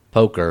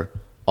Poker,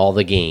 All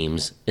the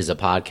Games, is a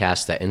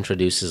podcast that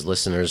introduces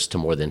listeners to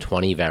more than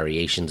 20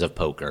 variations of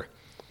poker.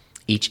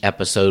 Each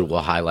episode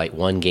will highlight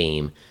one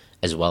game,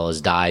 as well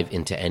as dive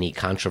into any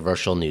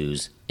controversial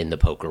news in the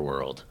poker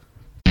world.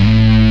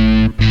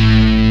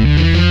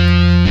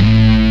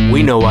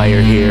 We know why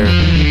you're here.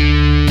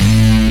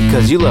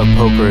 Because you love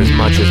poker as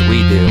much as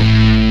we do.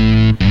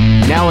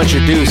 Now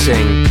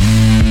introducing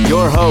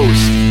your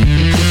host,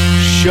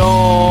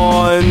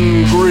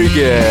 Sean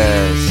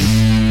Grigas.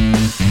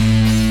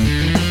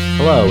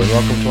 Hello and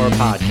welcome to our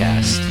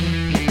podcast,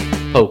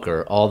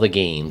 Poker, All the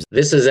Games.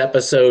 This is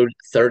episode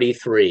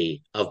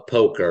 33 of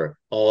Poker,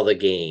 All the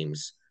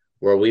Games,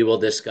 where we will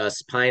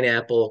discuss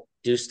pineapple,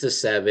 deuce to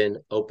seven,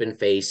 open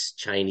face,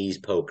 Chinese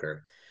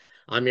poker.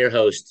 I'm your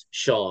host,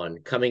 Sean,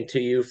 coming to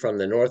you from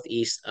the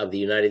northeast of the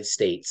United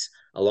States,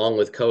 along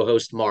with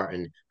co-host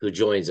Martin, who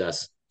joins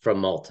us from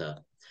Malta.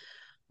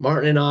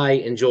 Martin and I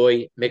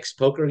enjoy mixed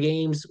poker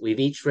games.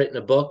 We've each written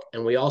a book,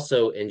 and we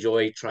also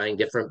enjoy trying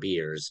different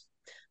beers.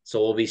 So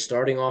we'll be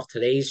starting off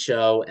today's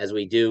show, as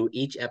we do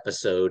each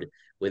episode,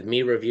 with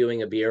me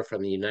reviewing a beer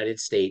from the United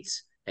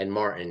States and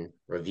Martin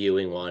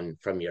reviewing one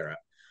from Europe.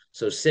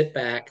 So sit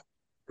back,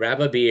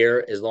 grab a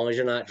beer as long as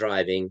you're not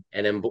driving,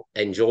 and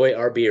enjoy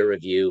our beer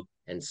review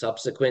and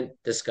subsequent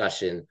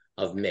discussion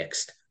of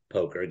mixed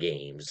poker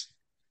games.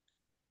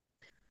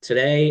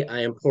 Today,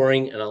 I am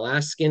pouring an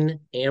Alaskan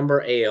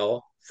Amber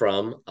Ale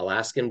from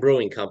Alaskan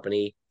Brewing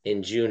Company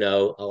in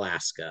Juneau,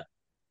 Alaska.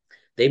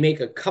 They make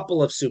a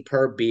couple of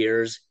superb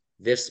beers,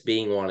 this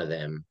being one of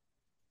them.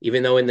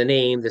 Even though in the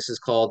name this is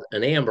called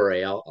an Amber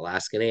Ale,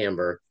 Alaskan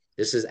Amber,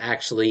 this is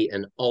actually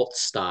an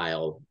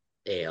alt-style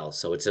ale,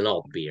 so it's an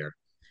alt beer,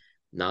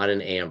 not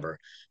an amber.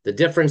 The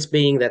difference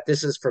being that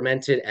this is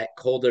fermented at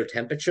colder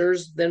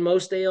temperatures than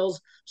most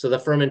ales, so the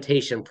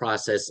fermentation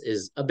process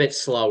is a bit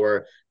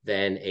slower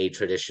than a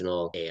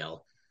traditional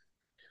ale.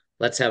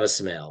 Let's have a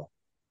smell.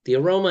 The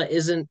aroma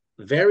isn't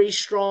very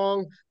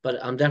strong,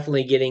 but I'm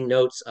definitely getting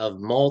notes of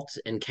malt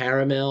and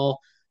caramel,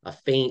 a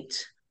faint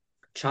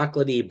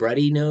chocolatey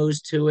bready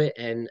nose to it,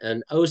 and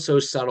an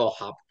oh-so-subtle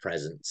hop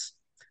presence.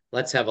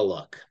 Let's have a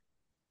look.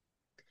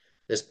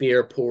 This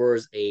beer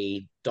pours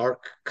a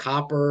dark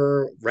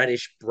copper,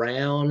 reddish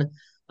brown,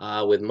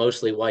 with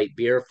mostly white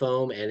beer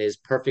foam, and is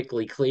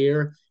perfectly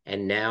clear.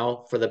 And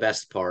now for the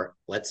best part,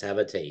 let's have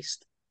a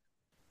taste.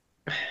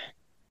 The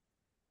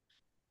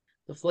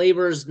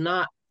flavor's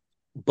not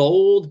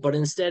bold, but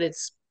instead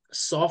it's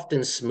soft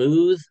and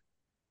smooth,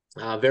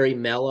 very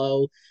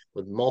mellow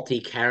with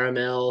malty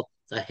caramel,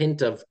 a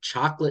hint of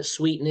chocolate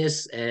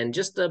sweetness, and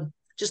just a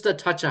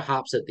touch of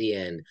hops at the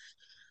end.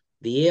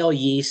 The ale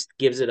yeast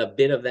gives it a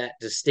bit of that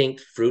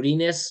distinct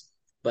fruitiness,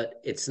 but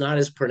it's not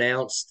as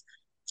pronounced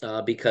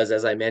because,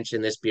 as I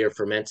mentioned, this beer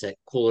ferments at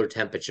cooler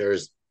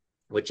temperatures,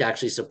 which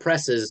actually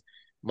suppresses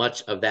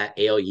much of that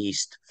ale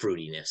yeast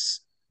fruitiness.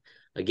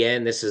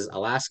 Again, this is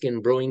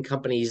Alaskan Brewing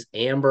Company's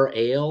Amber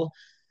Ale,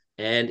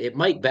 and it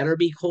might better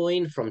be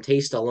coined from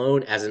taste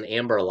alone as an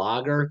amber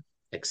lager,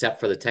 except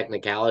for the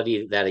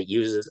technicality that it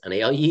uses an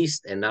ale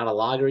yeast and not a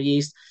lager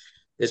yeast.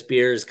 This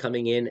beer is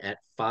coming in at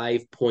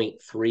 5.3%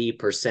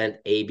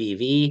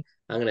 ABV.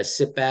 I'm going to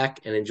sit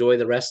back and enjoy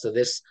the rest of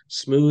this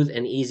smooth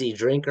and easy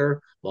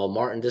drinker while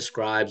Martin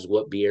describes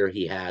what beer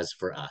he has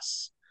for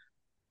us.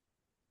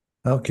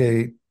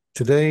 Okay,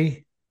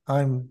 today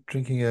I'm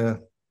drinking a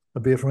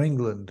beer from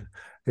England.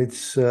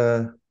 It's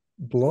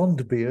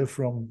blonde beer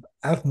from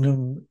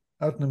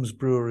Adnams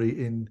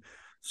Brewery in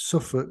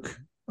Suffolk,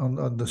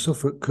 on the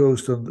Suffolk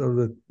coast of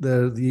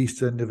the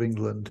east end of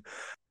England.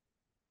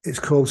 It's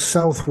called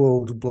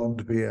Southwold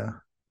Blonde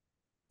Beer.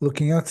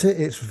 Looking at it,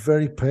 it's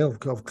very pale.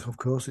 Of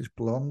course, it's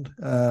blonde,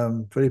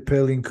 very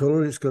pale in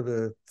colour. It's got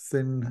a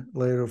thin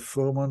layer of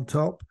foam on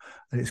top,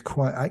 and it's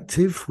quite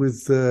active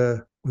with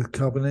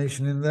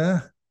carbonation in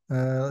there.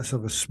 Let's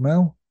have a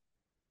smell.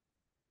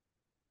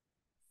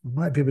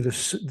 Might be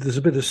there's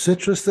a bit of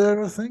citrus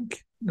there, I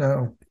think.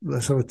 No,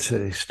 let's have a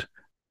taste.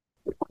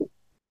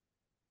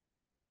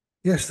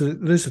 Yes,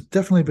 there's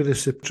definitely a bit of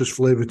citrus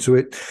flavour to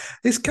it.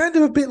 It's kind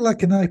of a bit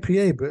like an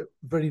IPA, but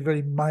very,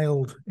 very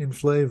mild in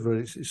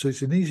flavour. So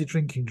it's an easy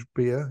drinking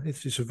beer.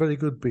 It's a very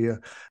good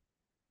beer.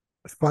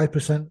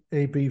 5%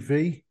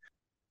 ABV.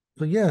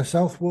 So yeah,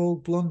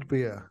 Southwold Blonde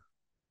Beer.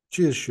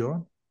 Cheers,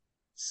 Sean.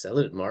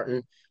 Salute,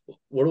 Martin.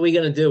 What are we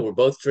going to do? We're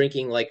both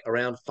drinking like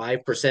around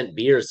 5%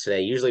 beers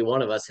today. Usually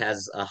one of us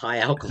has a high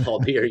alcohol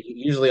beer,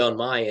 usually on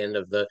my end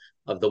of the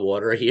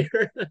water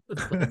here.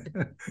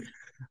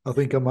 I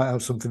think I might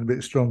have something a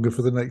bit stronger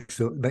for the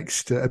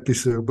next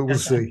episode, but we'll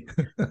see.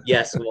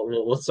 Yes,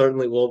 we'll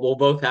certainly we'll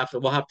both have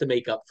to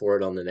make up for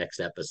it on the next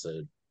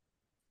episode.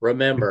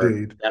 Remember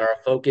Indeed. that our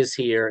focus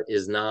here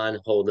is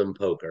non-hold'em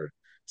poker,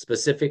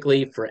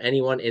 specifically for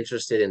anyone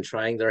interested in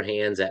trying their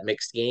hands at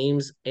mixed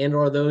games and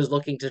or those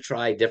looking to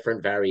try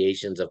different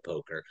variations of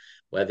poker,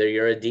 whether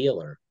you're a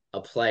dealer,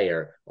 a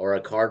player, or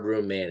a card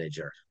room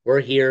manager. We're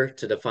here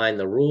to define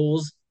the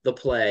rules, the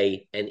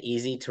play, and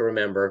easy to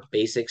remember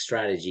basic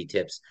strategy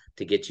tips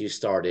to get you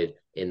started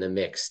in the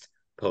mixed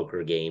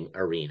poker game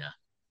arena.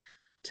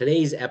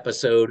 Today's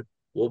episode,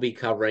 we'll be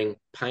covering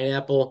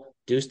pineapple,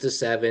 deuce to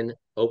seven,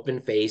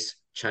 open face,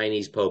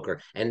 Chinese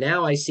poker. And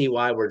now I see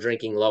why we're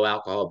drinking low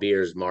alcohol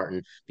beers,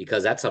 Martin,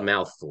 because that's a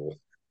mouthful.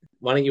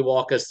 Why don't you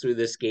walk us through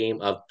this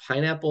game of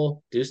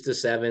pineapple, deuce to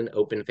seven,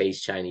 open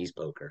face, Chinese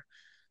poker?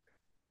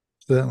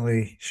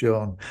 Certainly,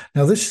 Sean.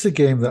 Now, this is a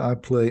game that I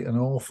play an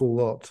awful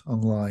lot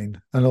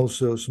online and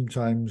also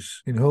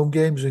sometimes in home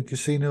games and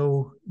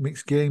casino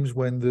mixed games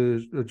when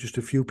there's just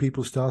a few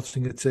people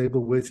starting a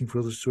table waiting for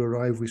others to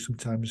arrive. We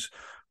sometimes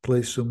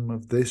play some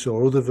of this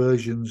or other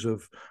versions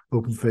of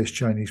open face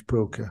Chinese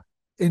poker.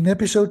 In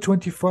episode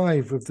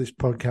 25 of this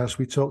podcast,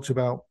 we talked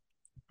about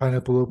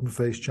pineapple open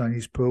face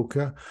Chinese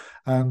poker,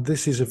 and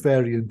this is a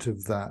variant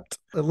of that.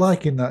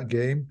 Like in that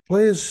game,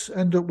 players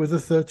end up with a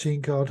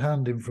 13-card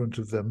hand in front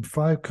of them,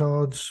 5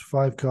 cards,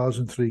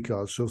 and 3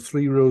 cards, so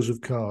 3 rows of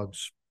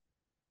cards.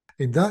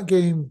 In that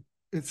game,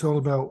 it's all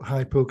about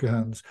high poker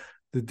hands.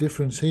 The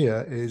difference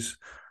here is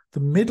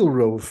the middle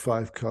row of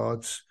 5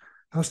 cards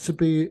has to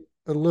be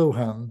a low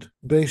hand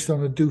based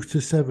on a deuce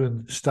to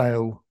seven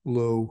style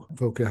low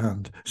poker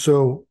hand.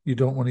 So you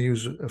don't want to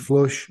use a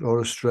flush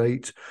or a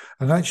straight.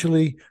 And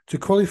actually, to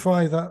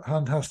qualify, that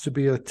hand has to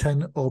be a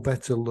 10 or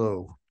better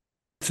low.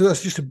 So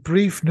that's just a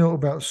brief note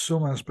about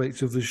some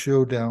aspects of the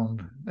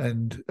showdown,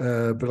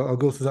 but I'll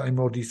go through that in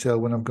more detail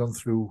when I've gone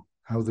through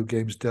how the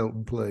game's dealt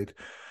and played.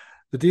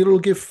 The dealer will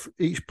give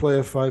each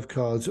player 5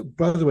 cards.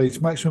 By the way, it's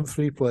maximum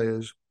 3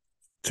 players,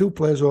 2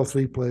 players or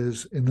 3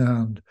 players in the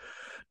hand.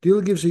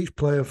 Dealer gives each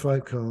player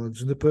 5 cards,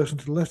 and the person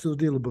to the left of the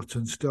dealer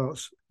button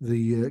starts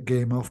the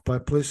game off by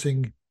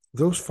placing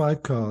those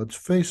 5 cards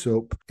face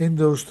up in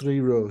those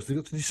 3 rows. They've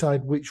got to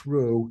decide which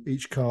row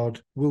each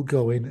card will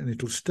go in, and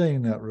it'll stay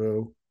in that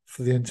row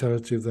for the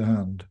entirety of the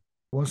hand.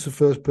 Once the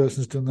first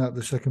person's done that,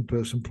 the second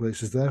person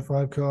places their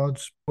 5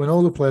 cards. When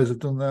all the players have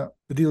done that,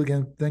 the dealer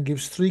then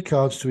gives 3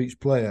 cards to each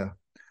player.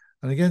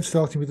 And again,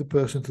 starting with the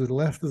person to the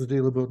left of the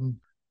dealer button,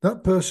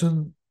 that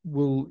person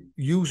will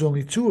use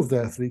only 2 of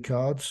their 3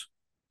 cards,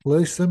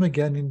 place them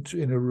again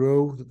in a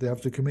row that they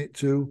have to commit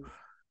to,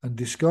 and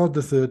discard the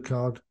 3rd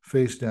card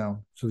face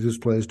down so those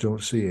players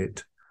don't see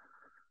it.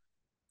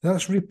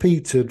 That's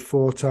repeated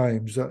 4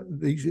 times. There'll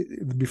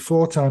be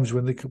 4 times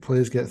when the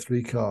players get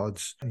 3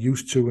 cards,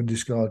 use 2 and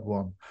discard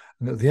 1.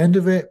 And at the end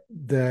of it,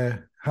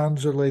 their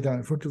hands are laid out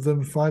in front of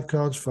them, 5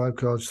 cards,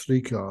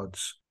 3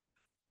 cards.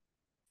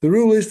 The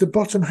rule is the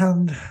bottom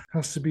hand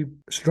has to be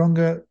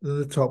stronger than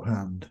the top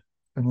hand.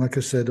 And like I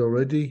said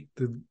already,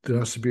 there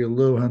has to be a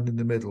low hand in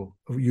the middle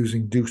of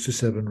using deuce to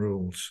seven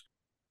rules.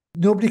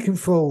 Nobody can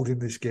fold in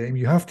this game.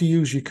 You have to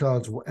use your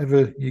cards,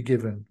 whatever you're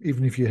given.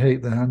 Even if you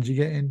hate the hand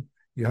you're getting,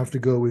 you have to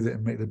go with it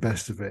and make the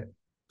best of it.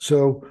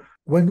 So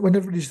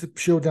whenever it is to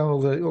show down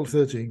all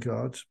 13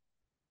 cards,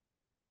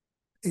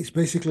 it's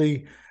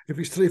basically,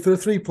 if there are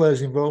 3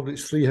 players involved,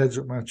 it's 3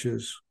 heads-up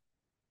matches.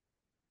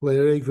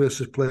 Player A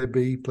versus player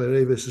B, player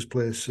A versus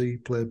player C,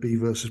 player B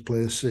versus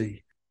player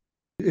C.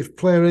 If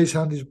player A's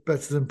hand is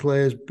better than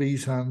player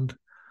B's hand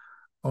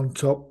on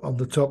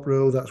the top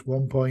row, that's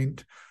 1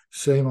 point.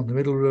 Same on the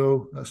middle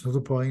row, that's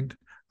another point.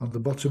 On the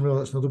bottom row,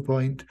 that's another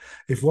point.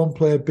 If one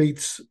player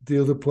beats the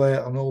other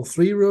player on all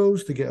 3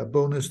 rows, they get a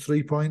bonus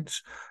 3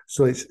 points.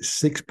 So it's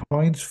 6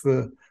 points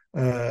for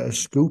a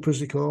scoop,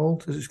 as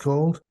it's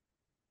called.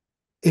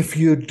 If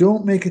you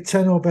don't make a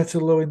 10 or better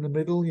low in the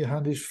middle, your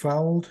hand is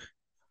fouled.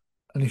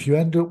 And if you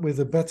end up with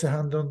a better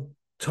hand on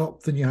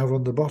top than you have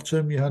on the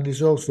bottom, your hand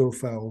is also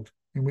fouled.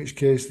 In which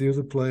case, the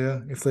other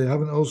player, if they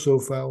haven't also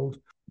fouled,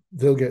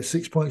 they'll get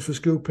 6 points for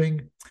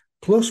scooping,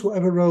 plus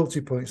whatever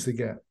royalty points they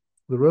get.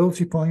 The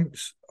royalty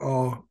points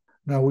are,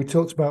 now we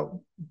talked about,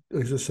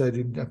 as I said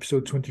in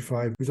episode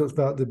 25, we talked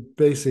about the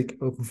basic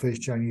open-face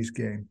Chinese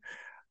game.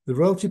 The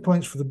royalty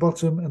points for the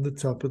bottom and the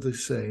top are the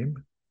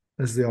same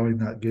as they are in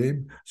that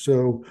game.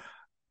 So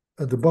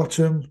at the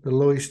bottom, the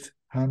lowest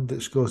hand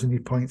that scores any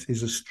points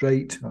is a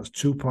straight, that's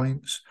 2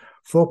 points,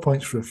 4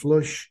 points for a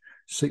flush,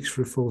 6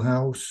 for a full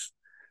house,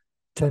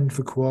 10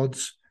 for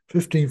quads,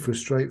 15 for a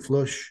straight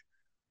flush,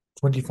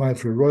 25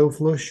 for a royal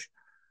flush.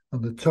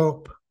 On the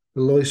top,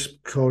 the lowest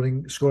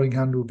scoring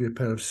hand will be a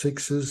pair of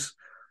 6s,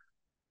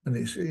 and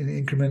it's in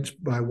increments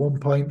by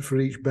 1 point for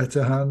each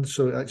better hand.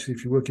 So actually,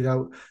 if you work it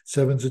out,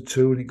 7's are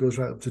 2, and it goes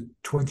right up to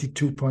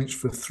 22 points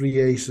for 3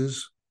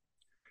 aces.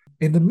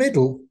 In the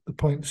middle, the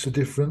points are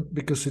different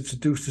because it's a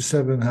deuce to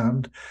 7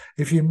 hand.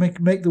 If you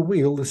make the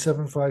wheel, the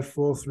 7, 5,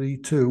 4, 3,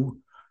 2,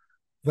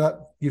 that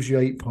gives you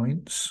 8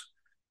 points.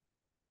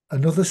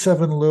 Another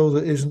 7 low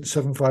that isn't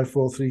 7, 5,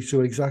 4, 3,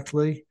 2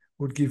 exactly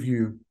would give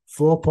you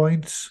 4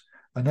 points.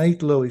 An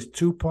 8 low is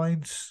 2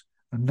 points.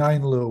 A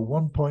 9 low,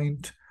 1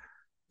 point.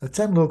 A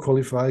 10 low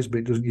qualifies, but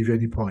it doesn't give you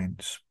any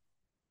points.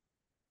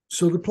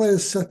 So the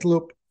players settle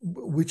up,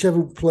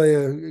 whichever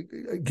player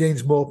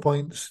gains more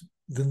points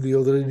than the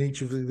other in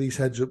each of these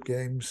heads-up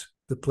games,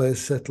 the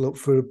players settle up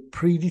for a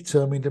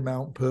predetermined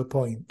amount per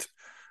point.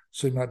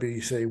 So it might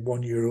be, say,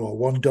 €1 or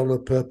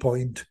 $1 per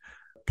point.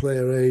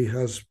 Player A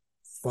has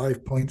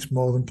 5 points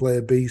more than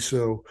player B,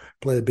 so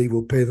player B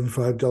will pay them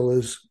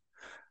 $5.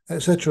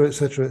 etc.,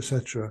 etc.,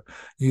 etc.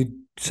 You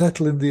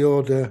settle in the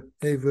order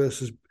A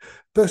versus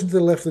person to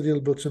the left of the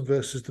dealer button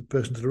versus the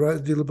person to the right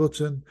of the dealer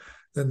button,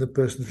 then the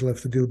person to the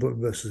left of the dealer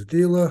button versus the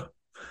dealer,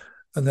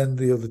 and then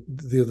the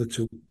other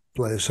two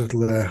players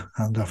settle their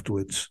hand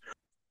afterwards.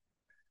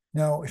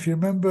 Now, if you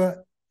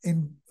remember,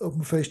 in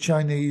Open Face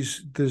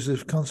Chinese, there's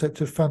a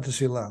concept of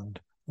Fantasyland,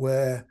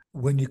 where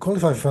when you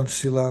qualify for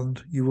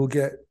Fantasyland, you will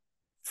get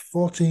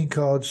 14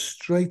 cards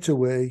straight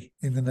away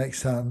in the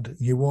next hand.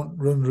 You won't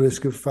run the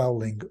risk of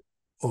fouling,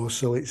 or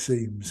so it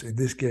seems. In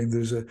this game,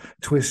 there's a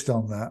twist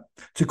on that.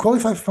 To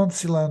qualify for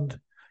Fantasyland,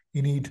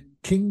 you need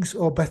kings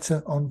or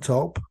better on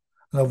top.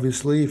 And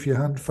obviously, if your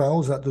hand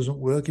fouls, that doesn't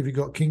work. If you've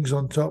got kings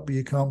on top, but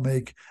you can't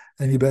make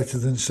any better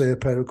than, say, a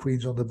pair of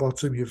queens on the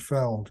bottom, you've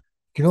fouled.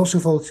 You can also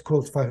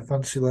qualify for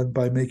Fantasyland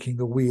by making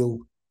a wheel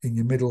in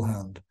your middle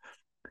hand.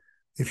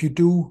 If you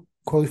do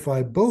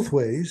qualify both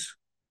ways,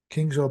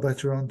 kings or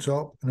better on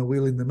top and a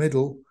wheel in the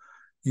middle,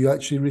 you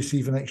actually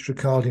receive an extra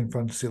card in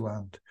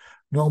Fantasyland.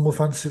 Normal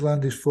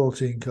Fantasyland is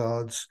 14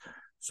 cards.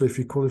 So if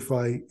you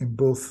qualify in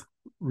both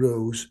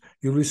rows,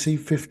 you'll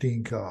receive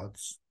 15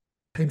 cards.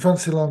 In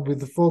Fantasyland, with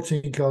the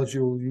 14 cards,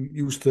 you will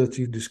use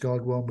 13,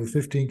 discard 1. With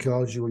 15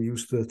 cards, you will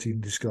use 13,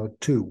 discard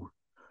 2.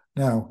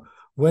 Now,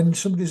 when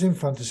somebody's in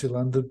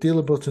Fantasyland, the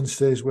dealer button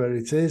stays where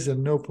it is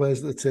and no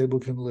players at the table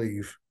can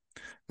leave.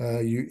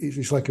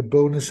 It's like a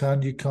bonus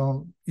hand. You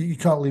can't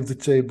leave the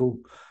table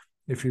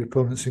if your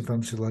opponent's in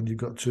Fantasyland. You've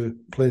got to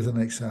play the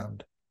next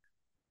hand.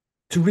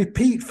 To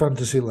repeat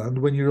Fantasyland,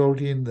 when you're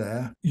already in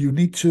there, you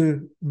need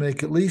to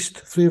make at least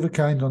 3 of a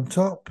kind on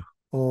top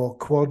or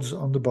quads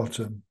on the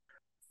bottom.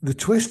 The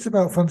twist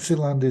about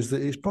Fantasyland is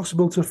that it's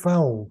possible to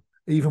foul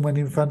even when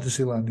in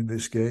Fantasyland in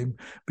this game,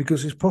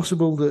 because it's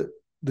possible that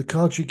the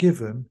cards you're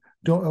given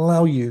don't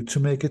allow you to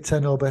make a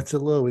 10 or better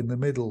low in the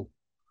middle.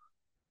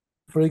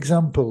 For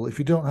example, if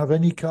you don't have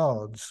any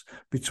cards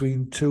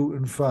between 2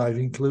 and 5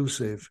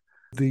 inclusive,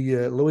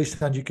 the lowest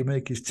hand you can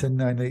make is 10,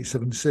 9, 8,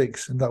 7,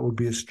 6, and that would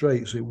be a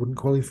straight, so it wouldn't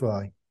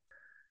qualify.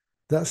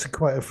 That's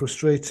quite a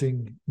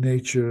frustrating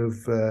nature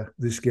of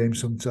this game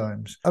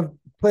sometimes. I've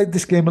played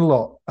this game a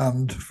lot,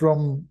 and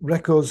from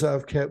records that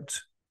I've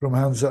kept from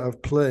hands that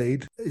I've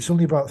played, it's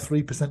only about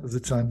 3% of the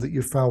time that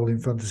you foul in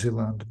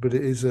Fantasyland, but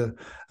it is a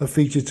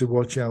feature to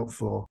watch out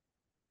for.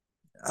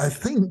 I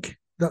think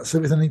that's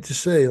everything I need to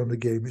say on the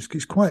game.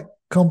 It's quite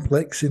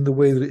complex in the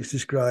way that it's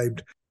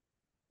described.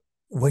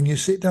 When you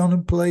sit down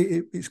and play,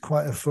 it's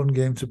quite a fun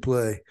game to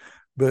play,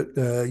 but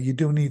you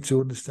do need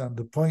to understand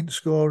the point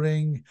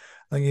scoring,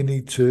 and you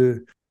need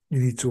to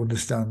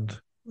understand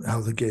how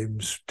the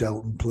game's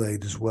dealt and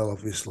played as well,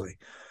 obviously.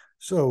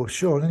 So,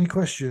 Sean, any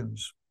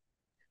questions?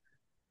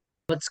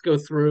 Let's go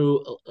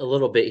through a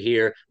little bit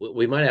here.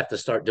 We might have to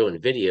start doing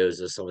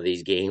videos of some of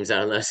these games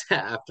on us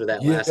after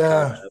that last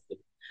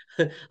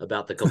comment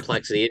about the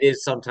complexity. It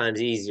is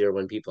sometimes easier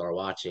when people are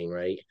watching,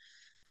 right?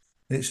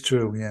 It's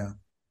true, yeah.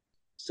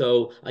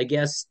 So I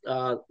guess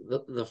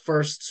the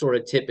first sort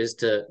of tip is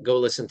to go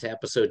listen to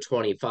episode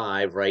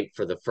 25, right,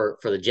 for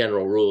the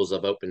general rules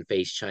of open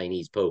face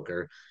Chinese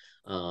poker.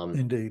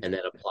 Indeed. And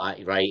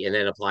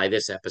then apply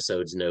this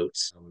episode's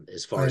notes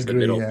as far as the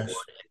agree, middle yes.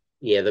 board.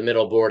 Yeah, the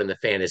middle board and the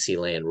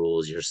Fantasyland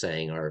rules you're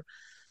saying are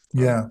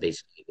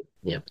basically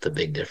the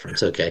big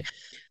difference. Okay.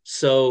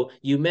 So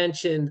you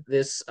mentioned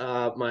this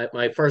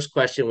my first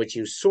question, which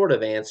you sort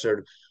of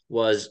answered,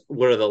 was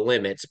what are the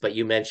limits, but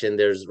you mentioned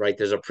there's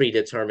a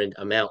predetermined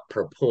amount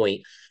per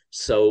point.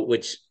 So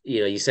which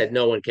you said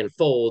no one can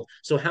fold.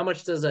 So how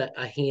much does a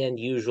hand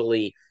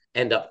usually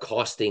end up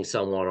costing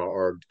someone,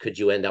 or could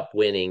you end up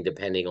winning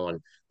depending on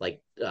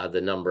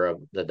the number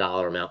of the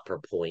dollar amount per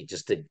point,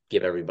 just to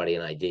give everybody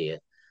an idea?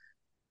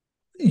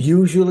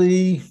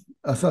 Usually,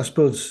 I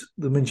suppose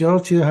the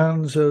majority of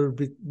hands are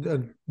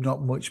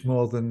not much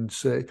more than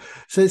say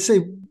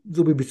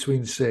they'll be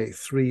between say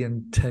 3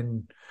 and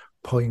 10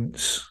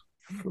 points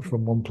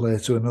from one player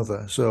to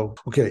another. So,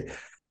 okay,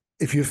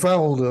 if you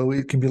foul though,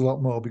 it can be a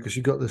lot more because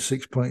you've got the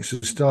 6 points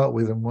to start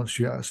with, and once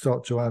you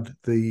start to add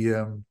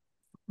the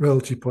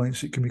royalty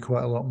points, it can be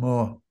quite a lot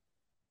more.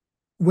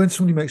 When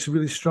somebody makes a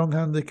really strong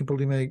hand, they can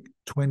probably make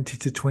 20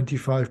 to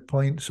 25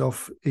 points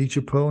off each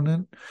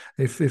opponent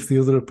if the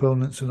other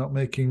opponents are not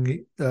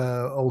making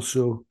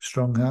also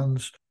strong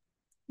hands.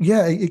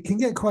 Yeah, it can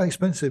get quite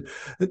expensive.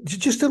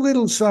 Just a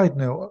little side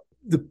note,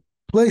 the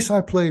place I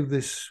play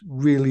this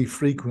really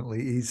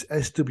frequently is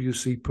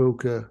SWC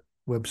Poker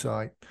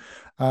website.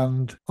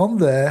 And on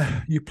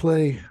there, you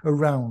play a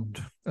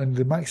round, and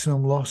the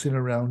maximum loss in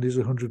a round is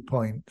 100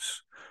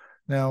 points.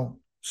 Now,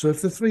 so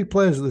if there are 3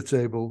 players at the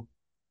table,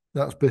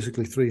 that's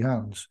basically 3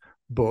 hands,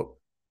 but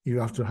you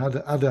have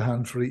to add a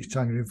hand for each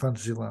time you're in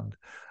Fantasyland.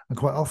 And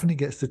quite often it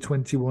gets to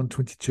 21,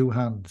 22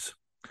 hands.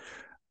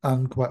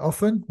 And quite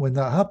often when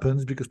that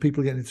happens, because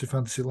people get into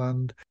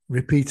Fantasyland,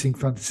 repeating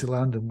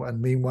Fantasyland,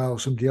 and meanwhile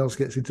somebody else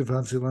gets into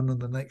Fantasyland on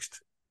the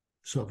next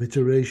sort of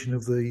iteration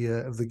of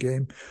the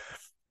game.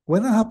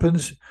 When that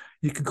happens,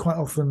 you can quite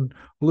often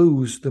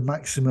lose the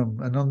maximum.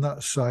 And on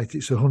that site,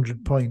 it's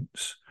 100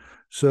 points.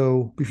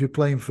 So if you're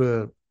playing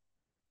for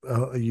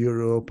a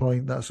euro a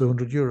point, that's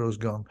 100 euros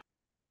gone.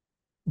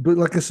 But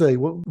like I say,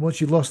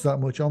 once you lost that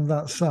much on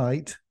that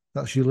site,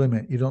 that's your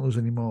limit. You don't lose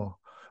any more.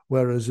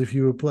 Whereas if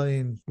you were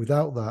playing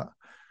without that,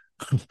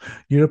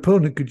 your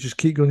opponent could just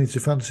keep going into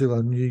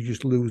Fantasyland and you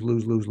just lose,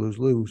 lose, lose, lose,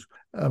 lose.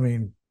 I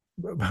mean,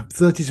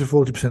 30 to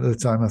 40% of the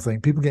time, I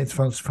think. People get into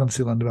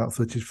Fantasyland about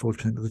 30 to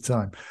 40% of the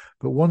time.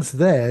 But once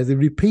there, they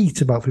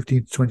repeat about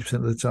 15 to 20%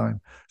 of the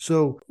time.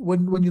 So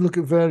when you look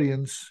at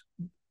variance,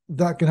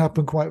 that can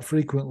happen quite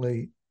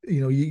frequently.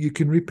 You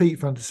can repeat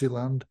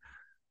Fantasyland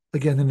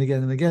again and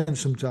again and again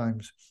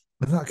sometimes,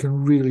 and that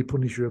can really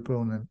punish your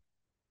opponent.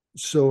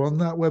 So on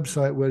that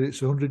website where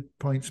it's 100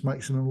 points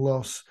maximum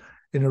loss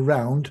in a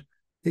round,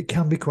 it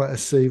can be quite a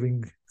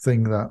saving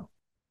thing.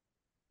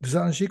 Does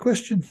that answer your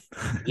question?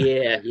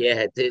 Yeah.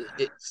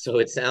 So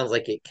it sounds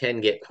like it can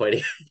get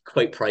quite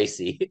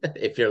pricey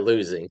if you're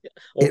losing.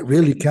 It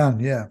really can,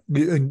 yeah.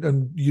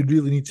 And you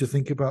really need to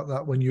think about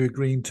that when you're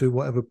agreeing to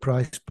whatever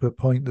price per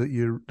point that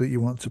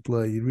you want to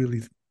play. You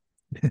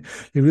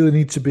really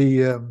need to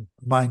be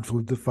mindful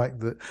of the fact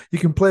that you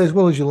can play as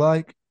well as you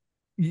like.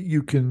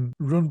 You can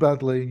run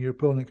badly, and your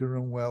opponent can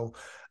run well,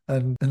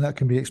 and that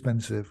can be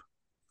expensive.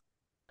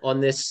 On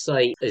this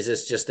site, is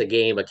this just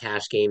a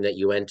cash game that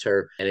you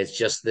enter, and it's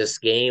just this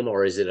game,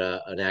 or is it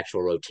an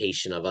actual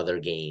rotation of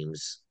other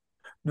games?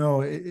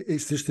 No,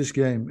 it's just this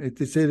game. And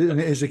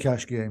it is a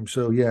cash game.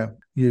 So yeah,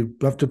 you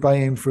have to buy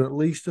in for at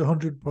least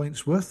 100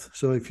 points worth.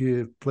 So if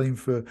you're playing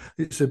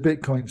it's a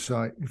Bitcoin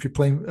site. If you're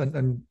playing,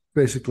 and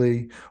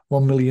basically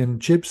 1 million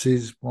chips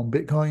is 1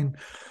 Bitcoin.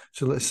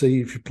 So let's say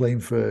if you're playing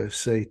for,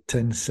 say,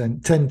 10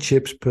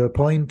 chips per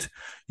point,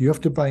 you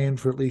have to buy in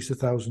for at least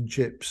 1,000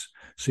 chips.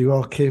 So you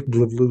are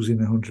capable of losing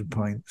 100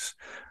 points.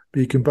 But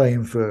you can buy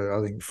him for,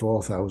 I think,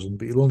 4,000,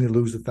 but you'll only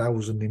lose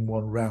 1,000 in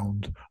one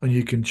round, and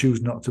you can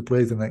choose not to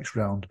play the next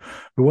round.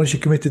 But once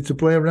you're committed to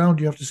play a round,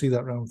 you have to see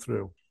that round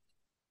through.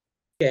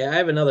 Okay, I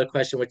have another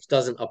question which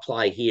doesn't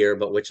apply here,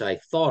 but which I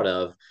thought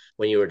of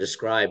when you were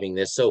describing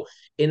this. So,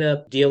 in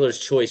a dealer's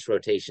choice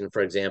rotation,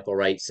 for example,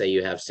 right, say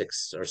you have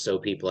six or so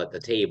people at the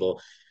table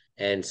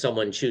and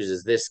someone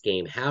chooses this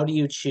game, how do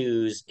you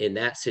choose in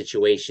that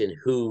situation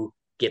who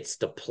gets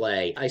to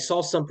play? I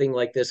saw something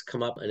like this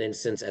come up an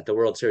instance at the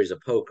World Series of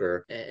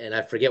Poker, and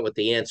I forget what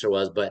the answer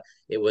was, but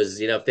it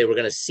was, if they were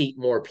going to seat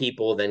more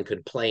people than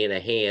could play in a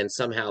hand,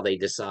 somehow they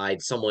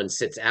decide someone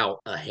sits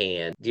out a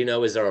hand. Do you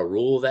know, is there a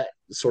rule that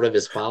sort of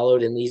is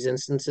followed in these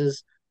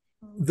instances?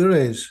 There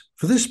is.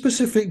 For this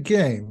specific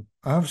game,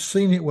 I've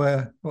seen it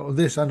where, well,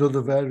 this and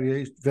other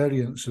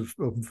variants of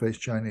open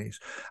faced Chinese,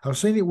 I've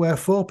seen it where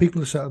four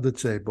people are sat at the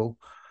table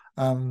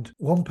and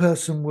one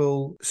person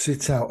will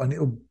sit out, and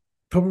it'll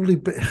probably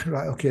be,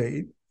 right,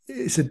 okay,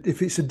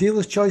 if it's a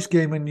dealer's choice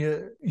game and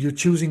you're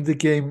choosing the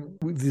game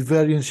with the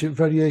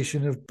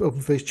variation of open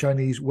faced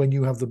Chinese when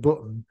you have the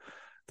button,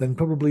 then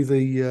probably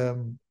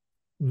the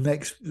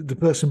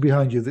person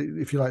behind you,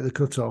 if you like, the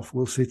cutoff,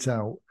 will sit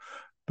out.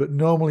 But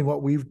normally,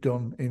 what we've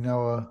done in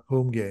our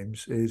home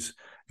games is,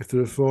 if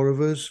there are four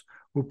of us,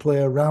 we'll play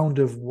a round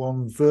of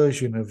one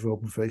version of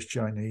open faced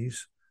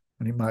Chinese,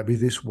 and it might be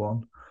this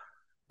one,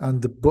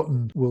 and the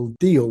button will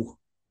deal,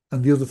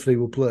 and the other three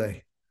will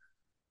play.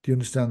 Do you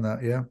understand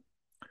that? Yeah.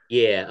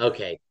 Yeah,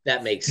 okay.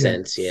 That makes Yeah.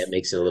 sense. Yeah, it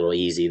makes it a little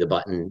easy. The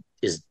button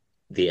is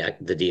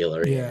the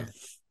dealer. Yeah.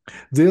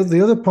 Yeah.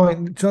 The other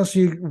point, to answer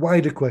your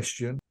wider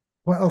question,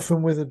 quite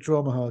often with a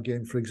draw Mahar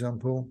game, for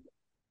example,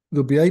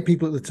 there'll be 8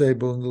 people at the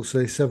table and they'll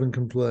say 7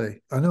 can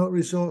play. I know at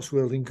Resorts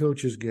World in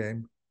Coach's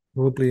game,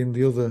 probably in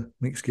the other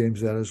mixed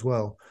games there as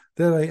well,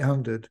 they're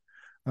 8-handed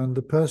and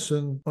the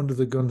person under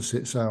the gun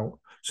sits out.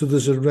 So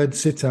there's a red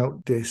sit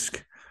out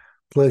disc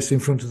placed in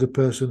front of the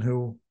person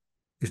who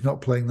is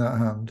not playing that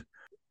hand.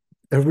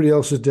 Everybody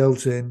else has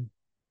dealt in,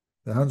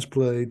 the hand's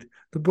played,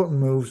 the button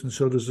moves, and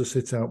so does the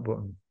sit out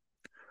button.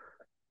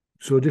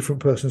 So a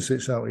different person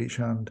sits out each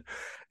hand.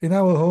 In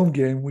our home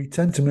game, we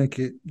tend to make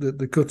it that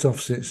the cutoff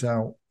sits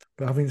out.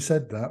 But having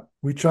said that,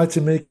 we try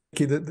to make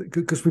it that,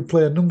 because we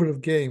play a number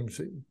of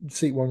games,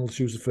 seat one will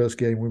choose the first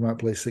game, we might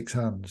play 6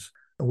 hands.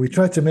 And we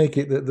try to make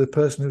it that the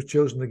person who's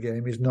chosen the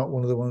game is not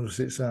one of the ones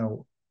who sits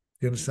out.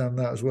 You understand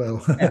that as well?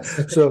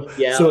 so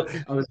Yeah, so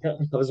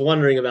I was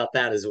wondering about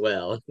that as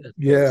well.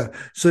 yeah.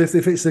 So if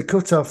it's the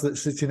cutoff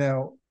that's sitting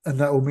out, and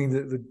that will mean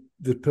that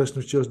the person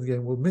who's chosen the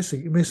game will miss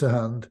a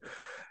hand,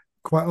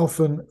 quite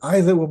often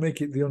either we'll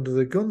make it the under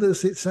the gun that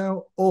sits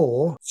out,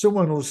 or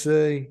someone will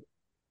say,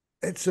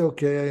 it's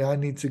okay, I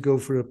need to go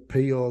for a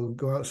pee or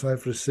go outside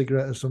for a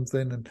cigarette or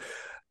something, and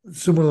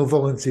someone will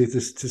volunteer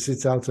to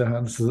sit out a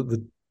hand so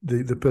that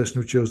the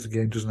person who chose the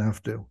game doesn't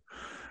have to.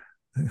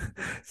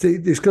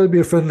 It's got to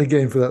be a friendly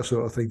game for that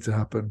sort of thing to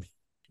happen.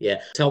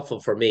 Yeah, it's helpful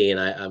for me,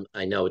 and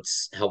I know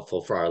it's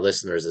helpful for our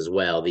listeners as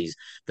well.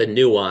 The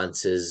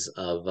nuances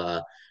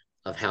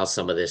of how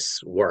some of this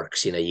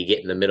works. You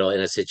get in the middle in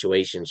a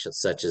situation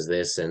such as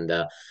this, and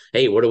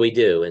hey, what do we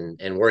do?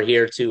 And we're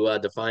here to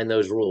define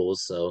those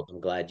rules. So I'm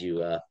glad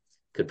you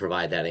could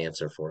provide that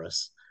answer for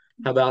us.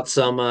 How about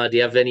some? Do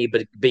you have any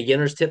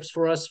beginners tips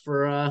for us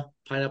for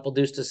Pineapple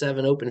Deuce to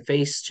 7 open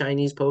face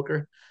Chinese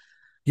poker?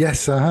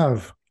 Yes, I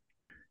have.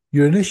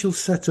 Your initial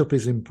setup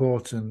is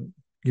important.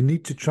 You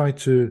need to try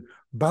to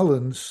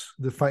balance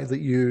the fact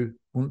that you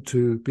want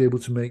to be able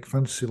to make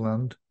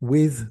Fantasyland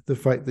with the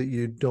fact that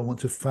you don't want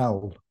to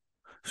foul.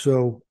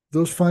 So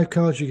those five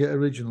cards you get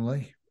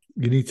originally,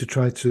 you need to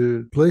try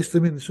to place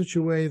them in such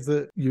a way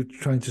that you're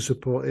trying to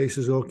support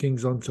aces or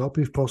kings on top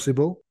if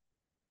possible.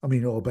 I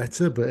mean, or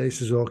better, but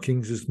aces or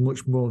kings is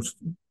much more,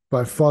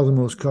 by far the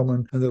most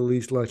common and the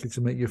least likely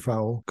to make you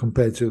foul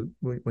compared to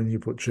when you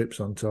put trips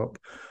on top.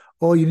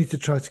 Or you need to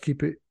try to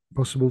keep it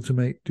possible to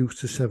make deuce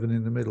to seven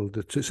in the middle,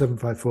 the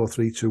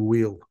 7-5-4-3-2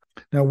 wheel.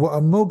 Now, what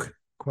a mug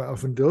quite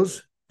often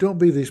does, don't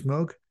be this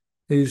mug,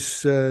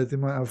 is they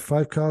might have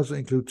five cards that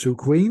include two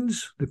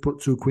queens. They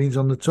put two queens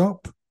on the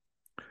top,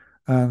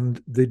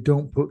 and they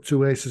don't put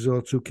two aces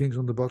or two kings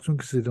on the bottom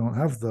because they don't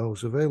have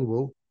those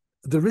available.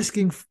 The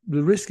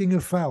risking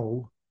of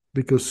foul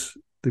because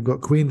they've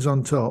got queens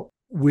on top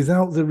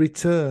without the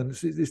return.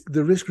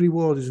 The risk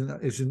reward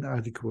isn't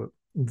adequate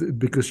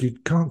because you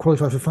can't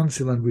qualify for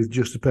Fantasyland with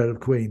just a pair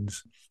of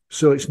queens.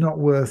 So it's not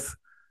worth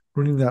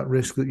running that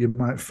risk that you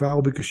might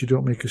foul because you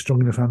don't make a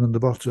strong enough hand on the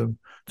bottom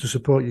to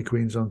support your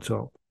queens on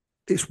top.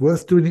 It's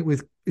worth doing it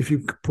with if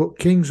you put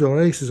kings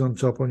or aces on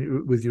top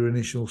with your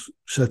initial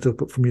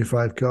setup from your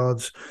five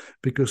cards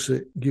because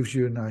it gives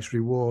you a nice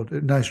reward,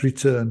 a nice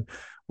return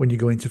when you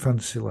go into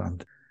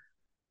Fantasyland.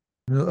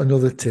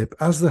 Another tip,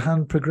 as the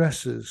hand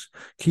progresses,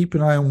 keep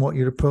an eye on what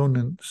your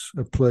opponents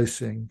are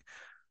placing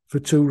for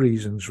two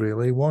reasons,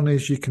 really. One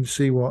is you can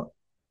see what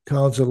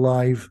cards are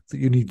live that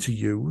you need to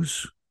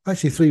use.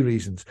 Actually, three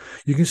reasons.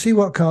 You can see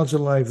what cards are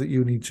live that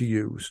you need to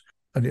use,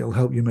 and it'll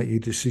help you make your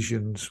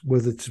decisions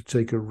whether to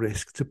take a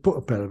risk to put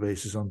a pair of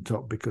aces on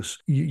top because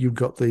you've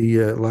got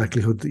the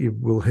likelihood that you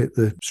will hit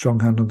the strong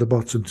hand on the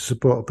bottom to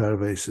support a pair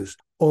of aces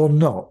or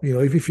not. You know,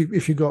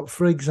 if you got,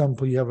 for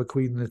example, you have a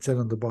queen and a 10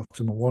 on the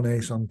bottom and one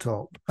ace on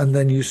top, and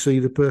then you see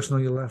the person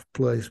on your left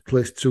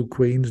place two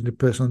queens and the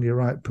person on your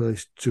right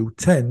place two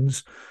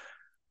tens,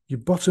 your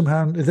bottom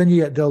hand, and then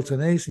you get dealt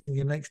an ace in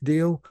your next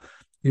deal.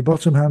 Your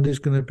bottom hand is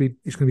going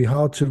to be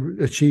hard to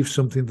achieve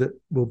something that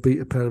will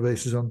beat a pair of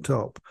aces on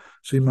top.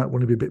 So you might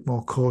want to be a bit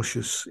more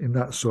cautious in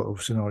that sort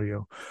of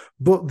scenario.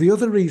 But the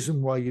other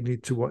reason why you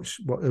need to watch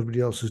what everybody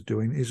else is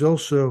doing is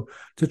also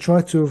to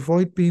try to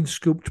avoid being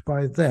scooped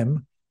by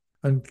them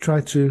and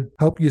try to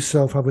help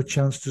yourself have a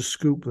chance to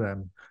scoop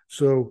them.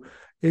 So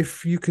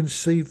if you can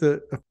see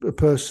that a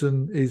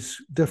person is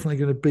definitely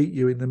going to beat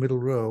you in the middle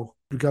row,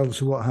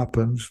 regardless of what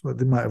happens,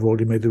 they might have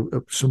already made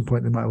at some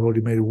point they might have already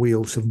made a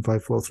wheel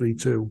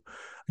 7-5-4-3-2, and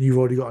you've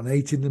already got an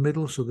 8 in the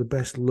middle. So the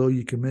best low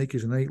you can make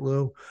is an 8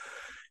 low.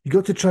 You've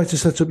got to try to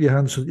set up your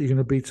hand so that you're going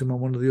to beat them on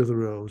one of the other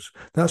rows.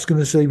 That's going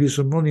to save you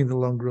some money in the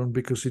long run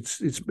because it's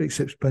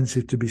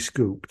expensive to be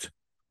scooped.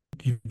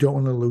 You don't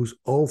want to lose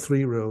all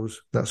three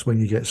rows. That's when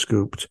you get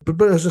scooped.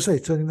 But as I say,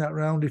 turning that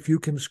round, if you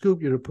can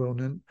scoop your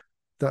opponent,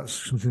 that's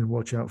something to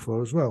watch out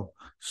for as well.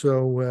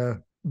 So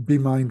be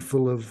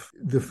mindful of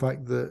the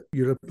fact that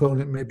your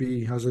opponent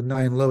maybe has a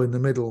 9 low in the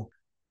middle.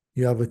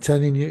 You have a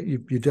 10 in you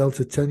dealt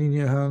a 10 in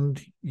your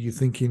hand. You're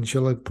thinking,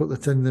 shall I put the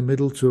 10 in the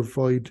middle to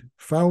avoid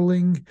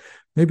fouling?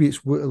 Maybe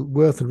it's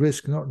worth the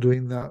risk not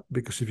doing that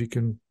because if you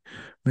can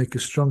make a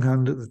strong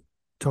hand at the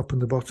top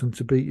and the bottom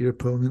to beat your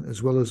opponent,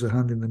 as well as a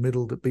hand in the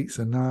middle that beats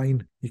a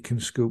 9, you can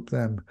scoop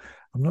them.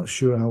 I'm not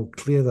sure how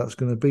clear that's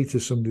going to be to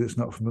somebody that's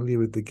not familiar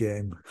with the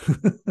game.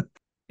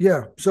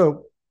 Yeah,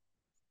 so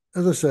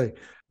as I say,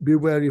 be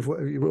wary of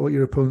what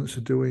your opponents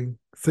are doing.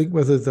 Think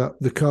whether that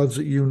the cards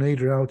that you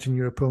need are out in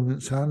your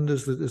opponent's hand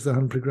as the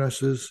hand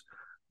progresses,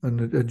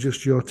 and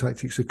adjust your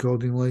tactics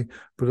accordingly.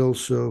 But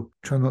also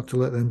try not to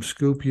let them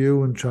scoop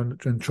you, and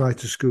try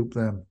to scoop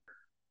them.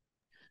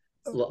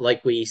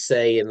 Like we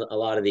say in a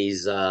lot of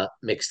these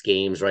mixed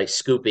games, right?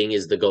 Scooping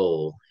is the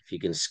goal. If you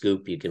can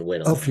scoop, you can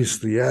win them.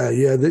 Obviously,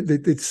 yeah.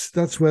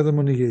 That's where the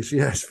money is.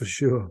 Yes, for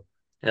sure.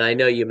 And I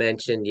know you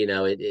mentioned,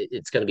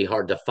 it's going to be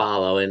hard to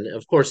follow, and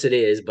of course it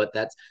is. But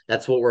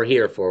that's what we're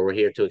here for. We're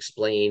here to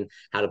explain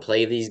how to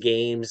play these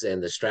games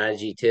and the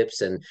strategy tips.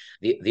 And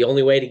the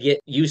only way to get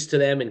used to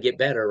them and get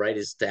better, right,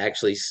 is to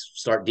actually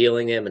start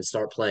dealing them and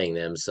start playing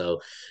them. So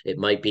it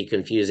might be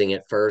confusing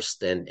at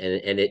first, and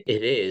it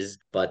is.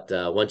 But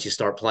once you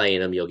start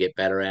playing them, you'll get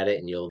better at it,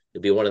 and you'll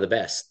be one of the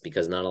best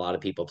because not a lot of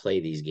people play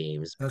these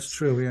games. That's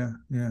true.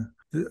 Yeah.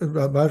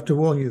 I have to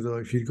warn you though,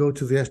 if you go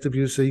to the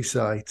SWC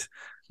site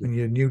and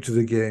you're new to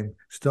the game,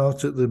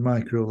 start at the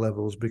micro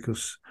levels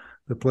because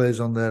the players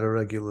on there are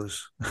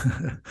regulars,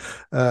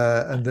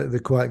 and they're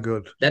quite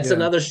good. That's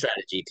another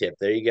strategy tip.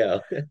 There you go.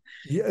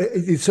 Yeah,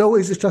 it's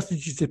always a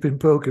strategy tip in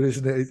poker,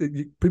 isn't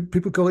it?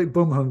 People call it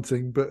bum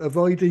hunting, but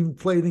avoiding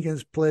playing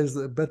against players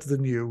that are better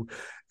than you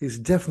is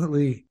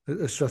definitely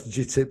a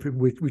strategy tip in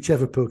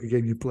whichever poker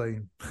game you're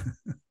playing.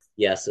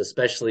 Yes,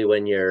 especially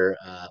when you're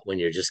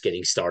just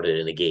getting started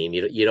in a game.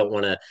 You don't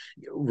want to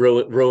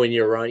ruin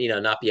your run.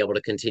 Not be able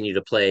to continue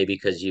to play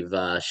because you've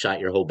shot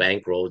your whole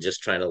bankroll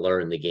just trying to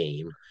learn the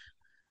game.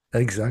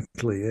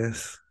 Exactly.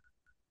 Yes.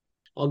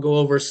 I'll go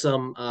over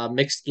some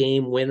mixed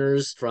game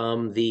winners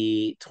from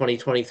the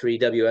 2023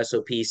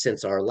 WSOP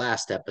since our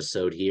last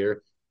episode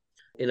here.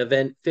 In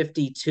event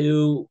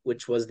 52,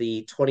 which was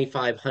the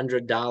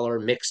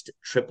 $2,500 mixed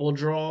triple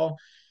draw,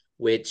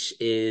 which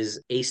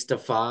is ace to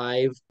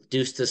five,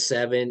 deuce to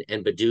seven,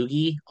 and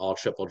Badugi, all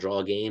triple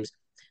draw games.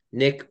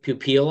 Nick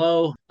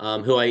Pupillo,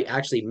 who I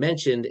actually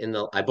mentioned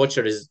I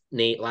butchered his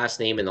last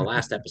name in the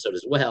last episode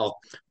as well,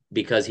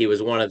 because he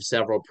was one of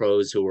several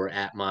pros who were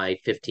at my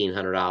 $1,500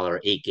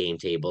 8-game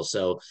table.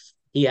 So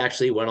he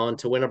actually went on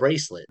to win a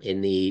bracelet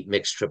in the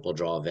mixed triple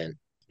draw event.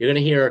 You're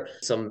going to hear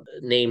some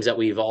names that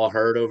we've all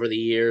heard over the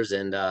years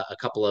and a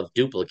couple of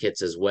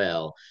duplicates as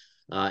well.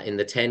 In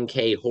the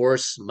 10K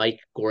horse,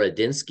 Mike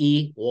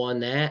Gorodinsky won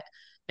that,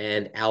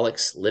 and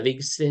Alex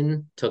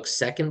Livingston took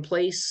second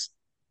place.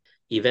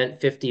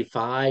 Event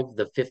 55,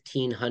 the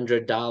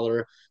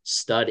 $1,500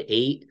 stud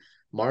 8,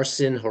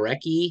 Marcin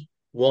Horecki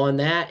won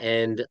that,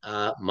 and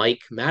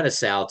Mike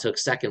Matisal took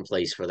second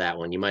place for that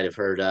one. You might have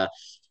heard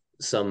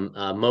some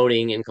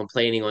moaning and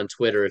complaining on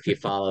Twitter if you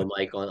follow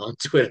Mike on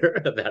Twitter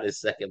about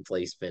his second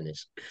place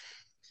finish.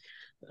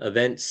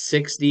 Event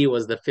 60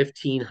 was the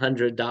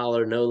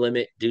 $1,500 no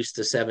limit deuce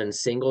to seven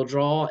single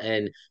draw,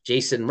 and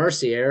Jason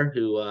Mercier,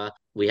 who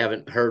we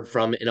haven't heard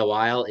from in a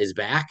while, is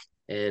back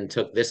and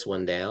took this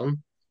one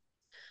down.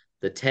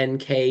 The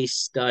 10K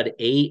stud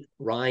 8,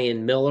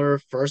 Ryan Miller,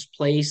 first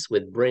place,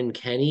 with Bryn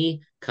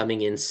Kenny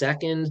coming in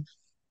second.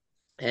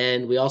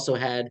 And we also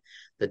had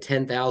the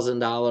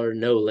 $10,000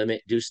 no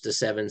limit deuce to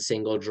seven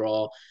single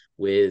draw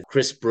with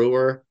Chris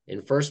Brewer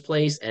in first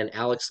place and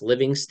Alex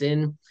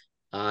Livingston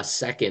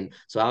second.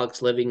 So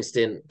Alex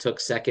Livingston took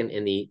second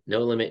in the no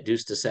limit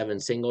deuce to seven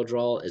single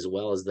draw, as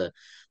well as the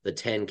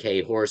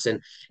 10K horse.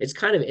 And it's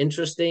kind of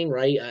interesting,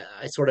 right?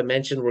 I sort of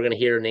mentioned we're going to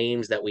hear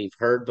names that we've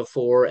heard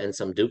before and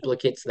some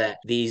duplicates, that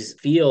these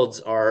fields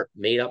are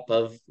made up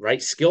of,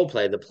 right, skill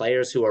play, the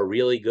players who are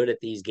really good at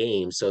these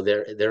games. So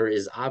there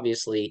is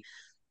obviously,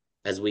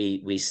 as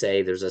we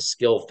say, there's a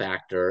skill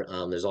factor.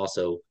 There's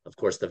also, of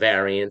course, the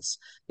variance,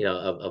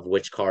 of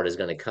which card is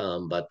going to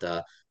come. But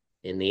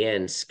in the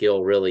end,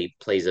 skill really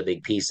plays a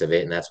big piece of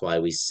it, and that's why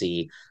we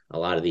see a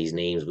lot of these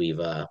names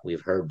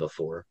we've heard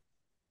before.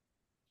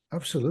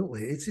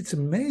 Absolutely. It's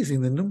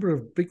amazing the number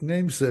of big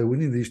names that are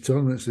winning these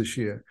tournaments this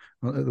year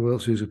at the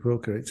World Series of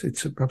Poker.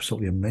 It's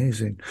absolutely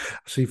amazing.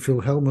 I see Phil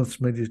Hellmuth's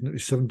made his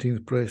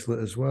 17th bracelet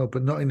as well,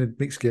 but not in a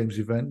mixed games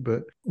event.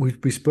 But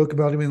we spoke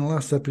about him in the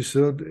last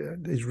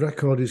episode. His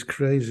record is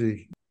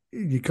crazy.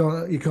 You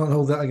can't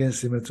hold that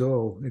against him at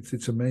all.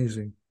 It's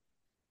amazing.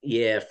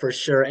 Yeah, for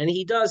sure. And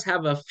he does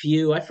have a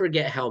few, I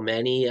forget how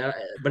many,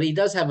 but he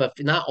does have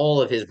not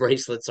all of his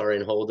bracelets are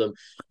in Hold'em.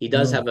 He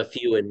does have a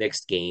few in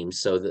mixed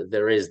games, so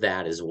there is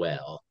that as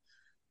well.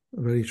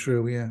 Very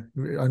true, yeah.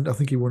 I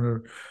think he won a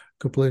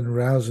couple in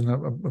Rouse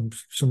and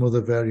some other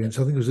variants.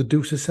 I think it was a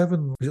deuce of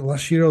seven. Was it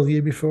last year or the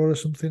year before or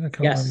something? I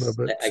can't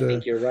remember. But I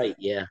think you're right.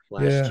 Yeah,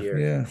 last year.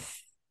 Yeah.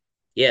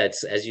 Yeah,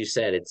 it's, as you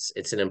said,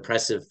 it's an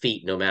impressive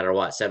feat no matter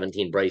what.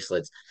 17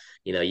 bracelets.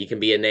 You can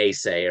be a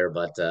naysayer,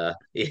 but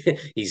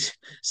he's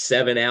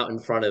 7 out in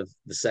front of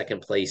the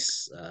second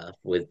place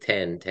with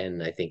 10.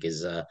 10, I think,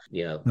 is a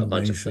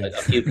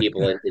few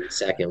people in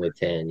second with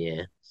 10.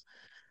 Yeah.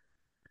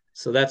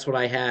 So that's what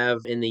I have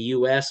in the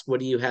US. What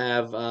do you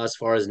have as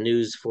far as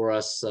news for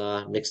us,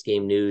 mixed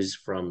game news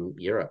from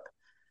Europe?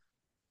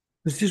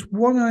 There's just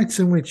one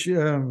item which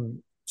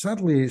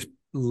sadly is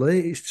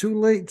late. It's too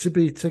late to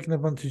be taken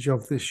advantage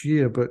of this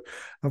year, but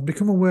I've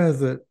become aware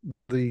that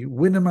the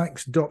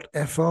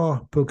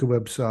Winamax.fr poker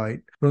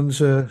website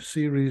runs a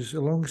series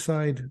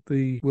alongside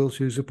the World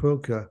Series of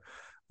Poker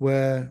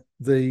where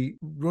they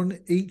run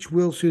each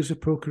World Series of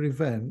Poker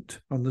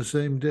event on the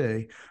same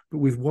day, but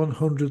with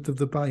 1/100th of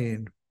the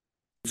buy-in.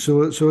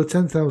 So a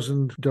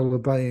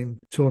 $10,000 buy-in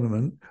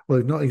tournament,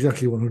 well, not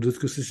exactly 100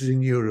 because this is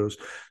in euros.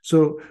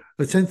 So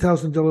a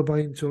 $10,000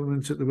 buy-in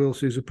tournament at the World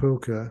Series of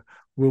Poker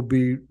will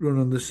be run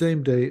on the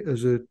same day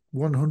as a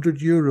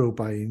 €100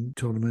 buy-in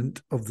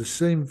tournament of the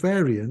same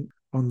variant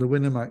on the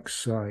Winamax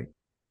site.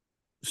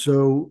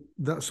 So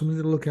that's something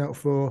to look out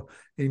for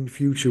in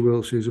future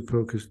World Series of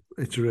Poker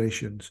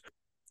iterations.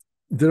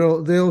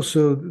 They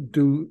also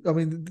do, I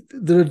mean,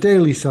 there are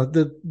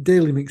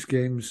daily mixed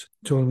games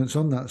tournaments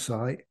on that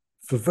site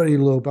for very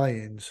low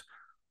buy-ins,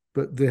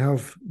 but they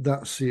have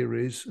that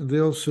series. And they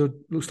also,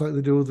 looks like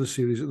they do other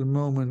series at the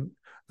moment.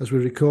 As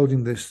we're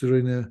recording this, they're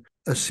in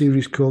a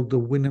series called the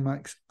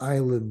Winamax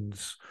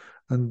Islands.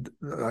 And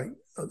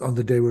on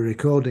the day we're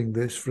recording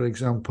this, for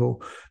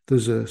example,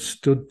 there's a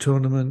stud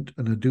tournament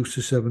and a deuce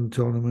to seven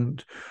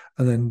tournament.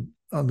 And then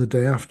on the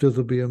day after,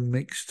 there'll be a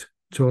mixed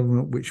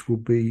tournament, which will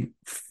be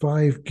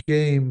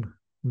 5-game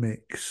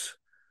mix.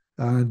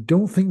 I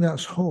don't think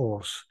that's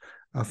horse.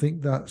 I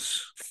think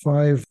that's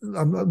 5.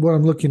 What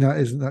I'm looking at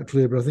isn't that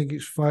clear, but I think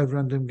it's 5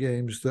 random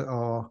games that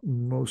are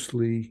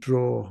mostly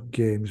draw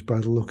games by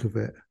the look of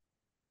it.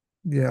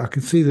 Yeah, I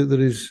can see that there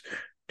is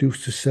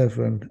deuce to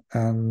seven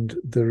and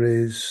there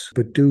is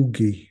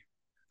Badugi.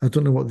 I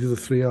don't know what the other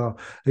three are.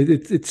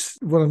 It's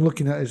what I'm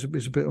looking at is a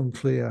bit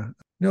unclear.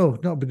 No,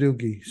 not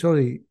Badoogie.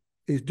 Sorry,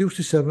 it's Deuce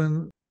to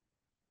Seven.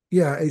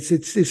 Yeah,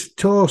 it's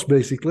toss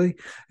basically.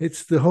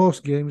 It's the horse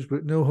games,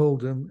 but no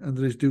hold'em, and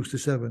there is Deuce to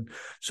Seven.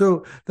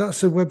 So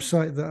that's a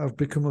website that I've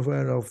become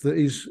aware of that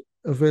is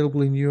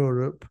available in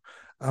Europe.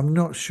 I'm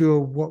not sure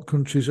what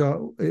countries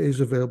it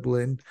is available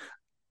in.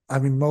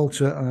 I'm in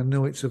Malta, and I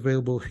know it's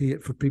available here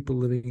for people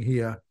living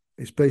here.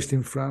 It's based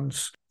in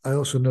France. I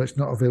also know it's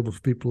not available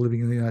for people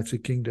living in the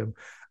United Kingdom.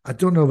 I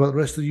don't know about the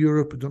rest of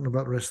Europe. I don't know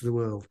about the rest of the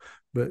world,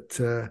 but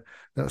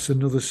that's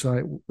another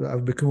site that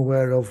I've become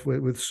aware of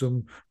with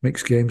some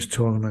mixed games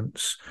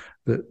tournaments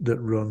that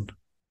run.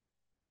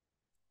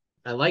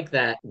 I like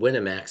that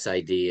Winamax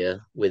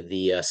idea with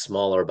the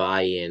smaller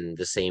buy-in,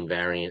 the same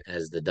variant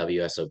as the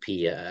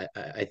WSOP.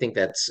 I think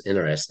that's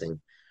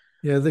interesting.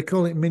 Yeah, they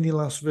call it Mini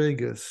Las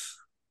Vegas.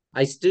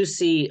 I do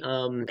see,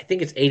 I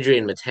think it's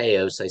Adrian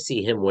Mateos. I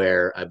see him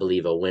wear, I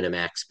believe, a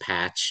Winamax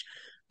patch.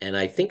 And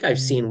I think I've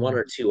seen one Mm,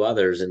 or two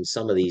others in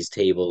some of these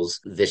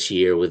tables this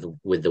year with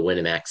the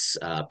Winamax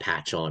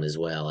patch on as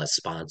well as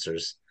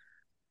sponsors.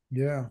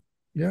 yeah,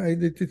 yeah,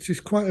 it's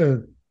just quite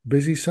a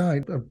busy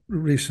site. I've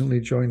recently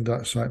joined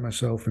that site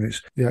myself, and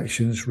the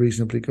action's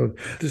reasonably good.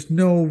 There's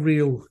no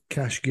real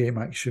cash game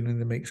action in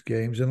the mixed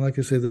games, and like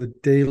I say, the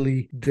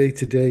daily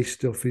day-to-day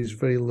stuff is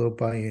very low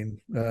buy-in,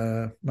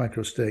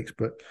 micro stakes.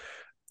 But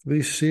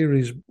these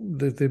series,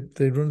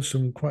 they run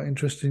some quite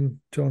interesting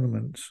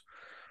tournaments.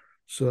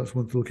 So that's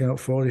one to look out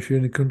for if you're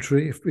in a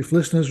country. If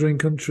listeners are in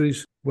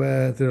countries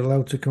where they're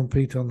allowed to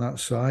compete on that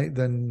site,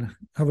 then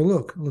have a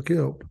look it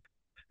up.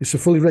 It's a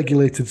fully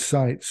regulated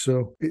site,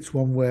 so it's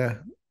one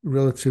where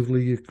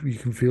relatively you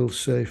can feel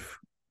safe,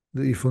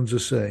 that your funds are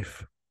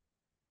safe.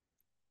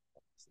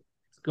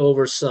 Go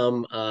over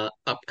some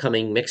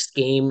upcoming mixed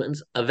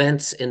games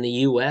events in the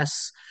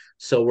US.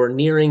 So we're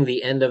nearing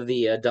the end of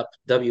the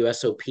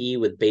WSOP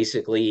with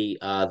basically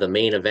the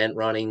main event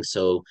running.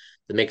 So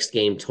the mixed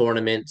game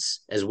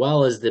tournaments, as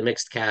well as the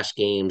mixed cash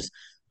games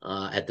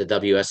at the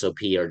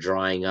WSOP, are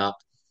drying up.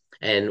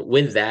 And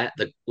with that,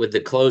 with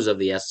the close of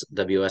the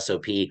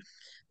WSOP,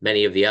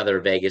 many of the other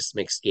Vegas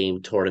mixed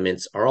game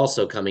tournaments are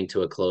also coming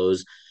to a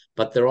close.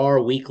 But there are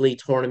weekly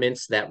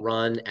tournaments that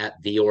run at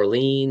the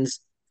Orleans,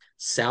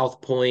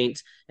 South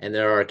Point, and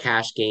there are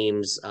cash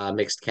games,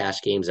 mixed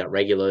cash games that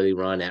regularly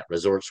run at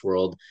Resorts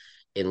World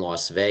in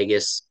Las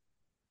Vegas.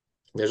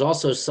 There's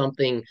also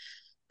something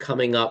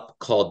coming up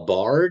called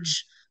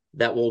Barge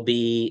that will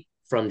be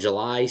from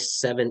July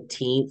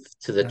 17th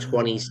to the Ah,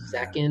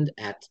 22nd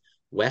at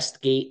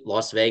Westgate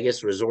Las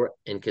Vegas Resort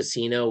and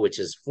Casino, which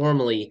is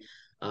formerly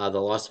the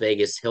Las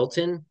Vegas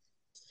Hilton.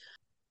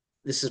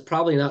 This is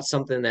probably not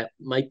something that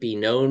might be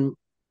known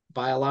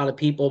by a lot of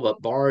people,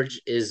 but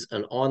Barge is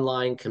an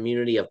online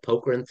community of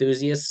poker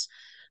enthusiasts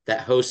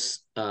that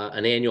hosts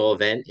an annual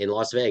event in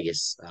Las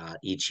Vegas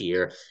each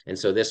year. And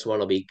so this one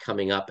will be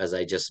coming up, as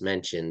I just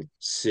mentioned,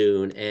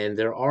 soon. And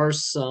there are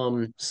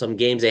some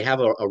games. They have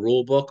a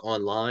rule book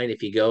online.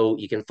 If you go,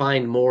 you can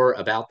find more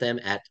about them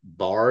at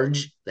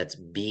Barge. That's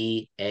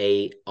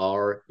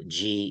BARGE.org.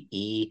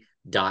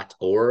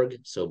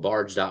 So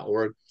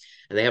barge.org,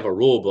 and they have a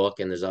rule book,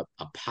 and there's a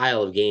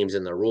pile of games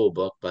in the rule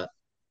book. But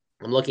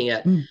I'm looking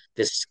at hmm.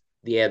 this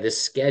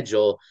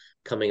schedule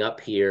coming up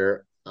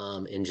here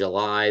in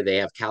July. They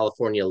have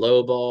California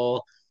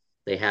Lowball.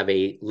 They have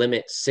a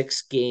limit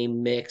 6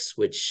 game mix,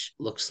 which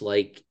looks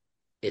like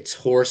it's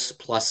horse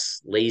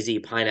plus lazy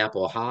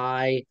pineapple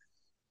high.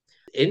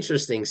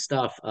 Interesting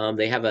stuff.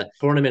 They have a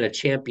Tournament of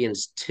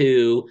Champions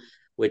 2,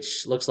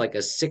 which looks like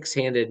a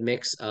six-handed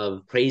mix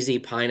of crazy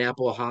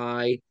pineapple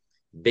high,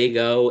 Big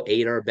O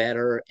 8 or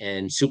better,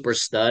 and Super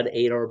Stud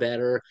 8 or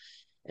better.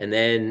 And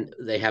then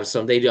they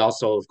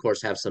also, of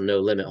course, have some no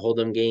limit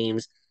hold'em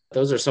games.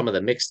 Those are some of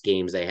the mixed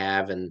games they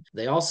have. And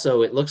they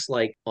also, it looks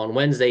like on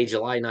Wednesday,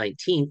 July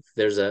 19th,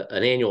 there's an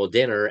annual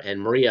dinner,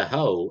 and Maria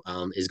Ho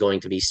is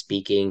going to be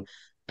speaking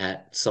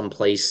at some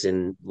place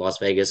in Las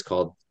Vegas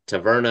called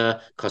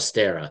Taverna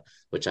Costera,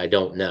 which I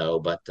don't know,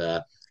 but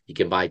you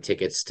can buy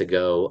tickets to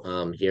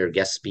go hear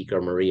guest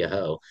speaker Maria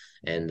Ho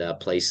and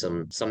play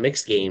some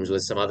mixed games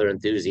with some other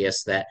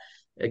enthusiasts that,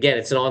 again,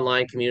 it's an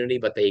online community,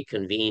 but they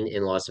convene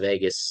in Las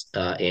Vegas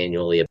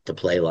annually to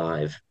play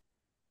live.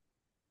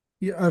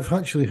 Yeah, I've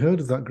actually heard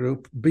of that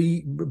group.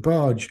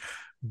 Barge.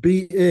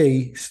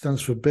 BA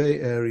stands for Bay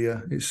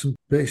Area. It's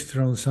based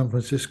around San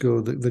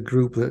Francisco, the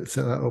group that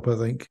set that up, I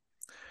think.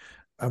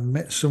 I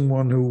met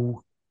someone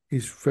who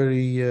is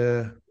very,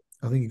 I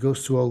think he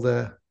goes to all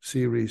their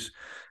series.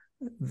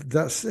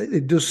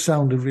 It does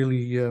sound a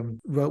really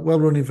well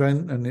run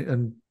event,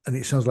 and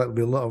it sounds like there'll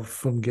be a lot of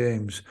fun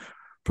games.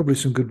 Probably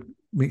some good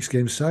mixed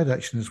game side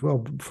action as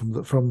well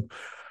from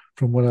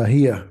what I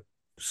hear.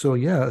 So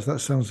yeah, that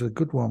sounds a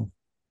good one.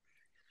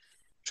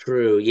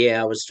 True.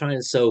 Yeah, I was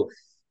trying. So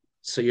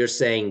you're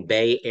saying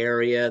Bay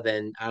Area,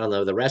 then I don't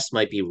know. The rest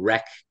might be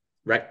rec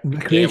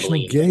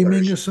Recreational gambling gaming or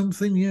excursion.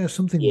 something, yeah,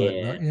 something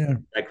like Yeah,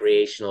 that.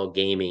 recreational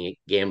gaming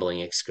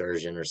gambling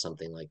excursion or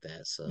something like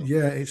that. So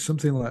Yeah, it's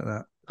something like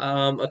that.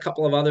 A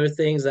couple of other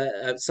things,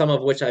 some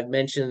of which I've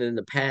mentioned in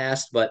the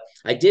past, but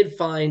I did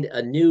find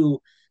a new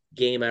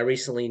game I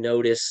recently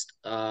noticed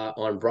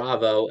on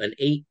Bravo, an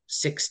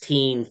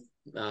 8-16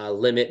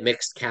 limit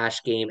mixed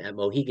cash game at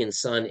Mohegan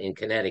Sun in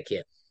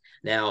Connecticut.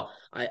 Now,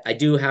 I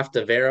do have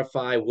to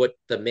verify what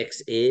the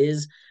mix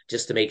is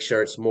just to make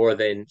sure it's more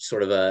than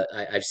sort of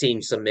I've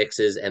seen some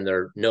mixes and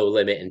they're no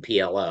limit in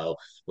PLO,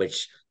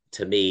 which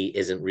to me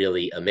isn't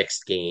really a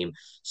mixed game.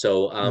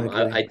 So I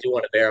I agree. do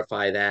want to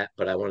verify that,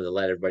 but I wanted to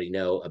let everybody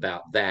know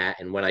about that.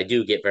 And when I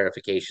do get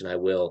verification, I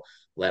will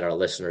let our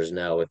listeners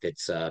know if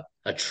it's a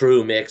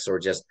true mix or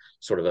just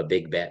sort of a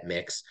big bet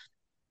mix.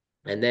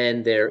 And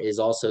then there is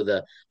also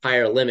the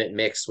higher limit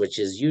mix, which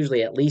is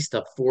usually at least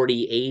a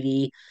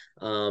 40-80.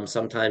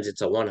 Sometimes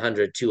it's a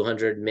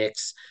 100-200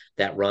 mix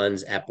that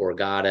runs at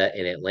Borgata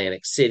in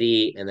Atlantic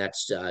City, and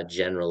that's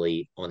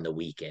generally on the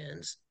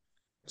weekends.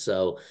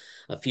 So,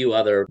 a few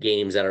other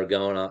games that are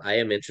going on. I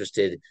am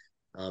interested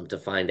to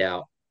find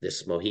out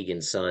this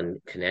Mohegan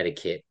Sun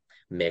Connecticut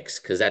mix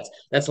because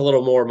that's a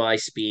little more my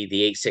speed,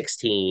 the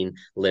 8-16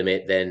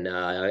 limit. Than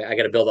I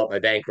got to build up my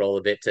bankroll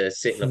a bit to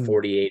sit in a Hmm.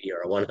 40-80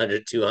 or a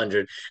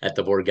 100-200 at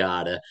the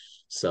Borgata.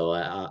 So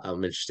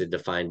I'm interested to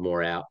find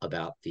more out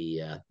about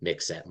the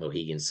mix at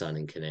Mohegan Sun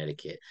in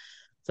Connecticut.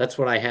 So that's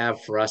what I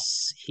have for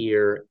us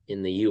here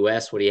in the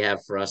U.S. What do you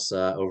have for us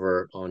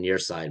over on your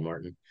side,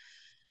 Martin?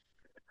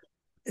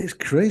 It's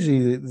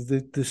crazy.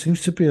 There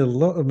seems to be a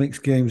lot of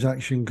mixed games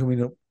action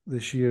coming up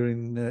this year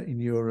in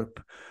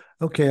Europe.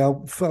 Okay,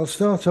 I'll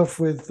start off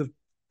with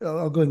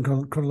I'll go in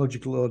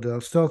chronological order.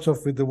 I'll start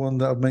off with the one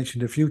that I've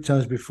mentioned a few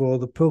times before,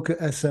 the Poker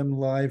SM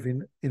Live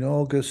in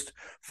August,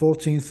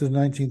 14th to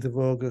 19th of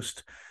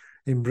August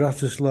in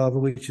Bratislava,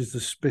 which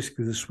is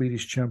basically the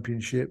Swedish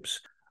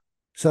Championships.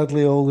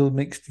 Sadly, all the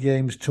mixed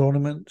games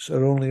tournaments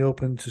are only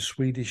open to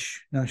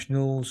Swedish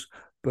nationals,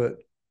 but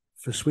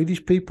for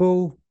Swedish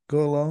people,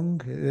 go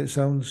along. It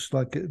sounds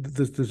like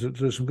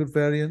there's some good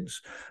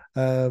variants.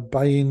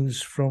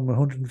 Buy-ins from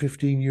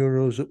 115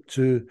 euros up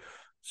to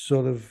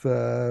sort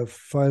of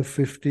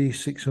 550,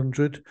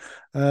 600.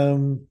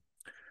 There's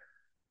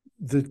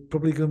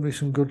probably going to be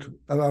some good.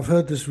 I've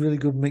heard there's really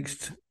good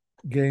mixed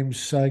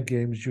games, side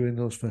games during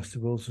those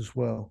festivals as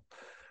well.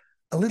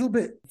 A little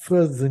bit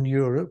further than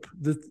Europe,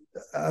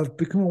 I've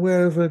become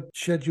aware of a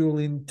schedule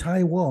in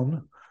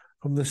Taiwan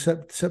from the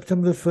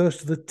September the 1st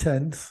to the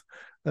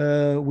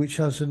 10th, which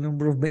has a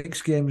number of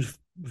mixed games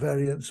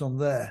variants on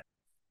there.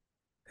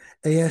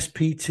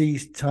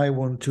 ASPT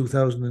Taiwan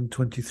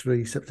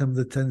 2023,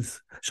 September the 10th.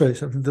 Sorry,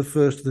 September the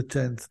 1st to the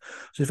 10th.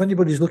 So if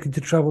anybody's looking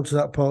to travel to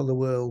that part of the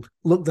world,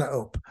 look that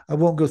up. I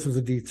won't go through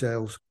the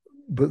details,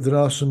 but there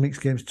are some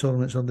mixed games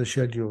tournaments on the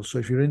schedule. So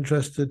if you're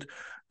interested,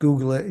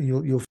 Google it.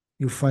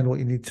 You'll find what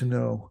you need to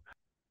know.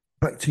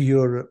 Back to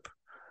Europe.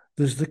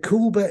 There's the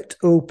Coolbet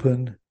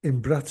Open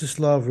in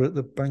Bratislava at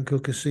the Banco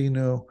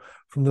Casino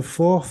from the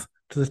 4th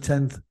to the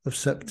 10th of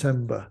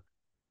September.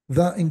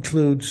 That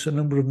includes a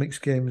number of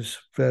mixed games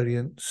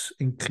variants,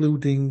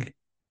 including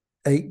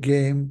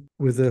 8-game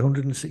with a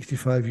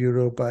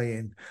 €165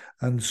 buy-in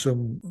and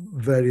some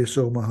various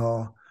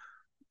Omaha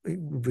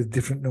with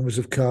different numbers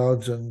of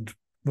cards and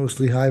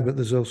mostly high, but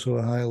there's also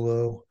a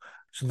high-low.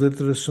 So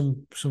there are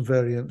some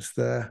variants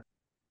there.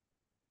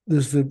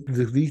 There's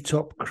the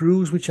Top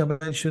Cruise, which I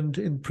mentioned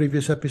in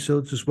previous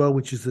episodes as well,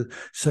 which is the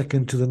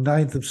 2nd to the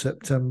 9th of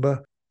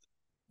September.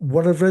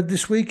 What I've read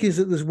this week is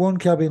that there's one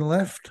cabin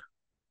left,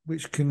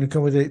 which can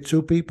accommodate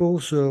 2 people.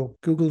 So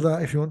Google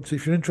that if you want to.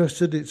 If you're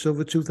interested, it's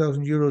over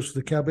 €2,000 for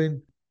the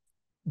cabin,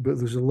 but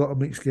there's a lot of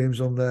mixed games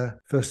on their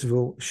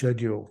festival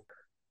schedule.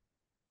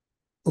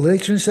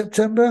 Later in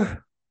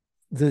September,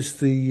 there's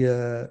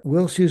the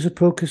World Series of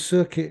Poker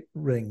Circuit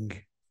Ring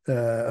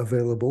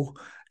available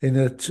in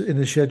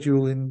a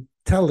schedule in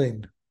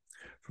Tallinn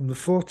from the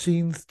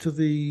 14th to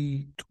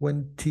the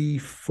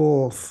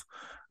 24th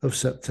of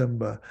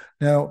September.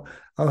 Now,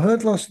 I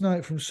heard last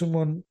night from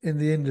someone in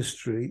the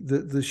industry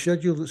that the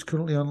schedule that's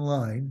currently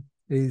online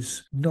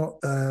is not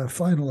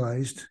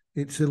finalized.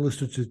 It's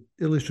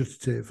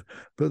illustrative,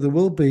 but there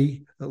will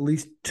be at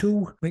least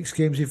 2 mixed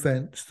games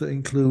events that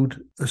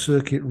include a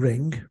circuit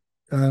ring,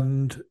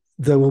 and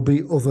there will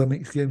be other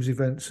mixed games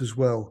events as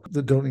well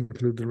that don't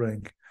include the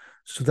ring.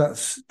 So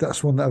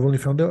that's one that I've only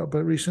found out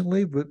about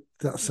recently, but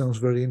that sounds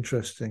very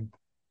interesting.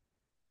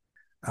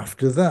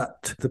 After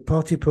that, the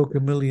Party Poker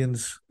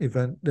Millions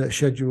event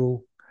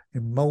schedule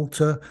in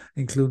Malta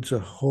includes a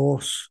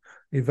horse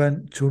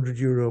event,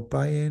 €200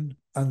 buy-in,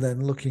 and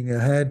then looking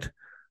ahead,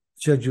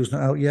 schedule's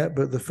not out yet,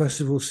 but the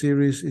festival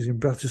series is in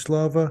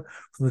Bratislava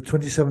from the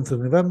 27th of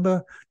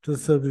November to the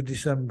 3rd of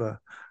December.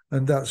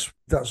 And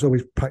that's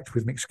always packed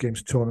with mixed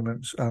games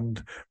tournaments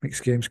and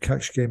mixed games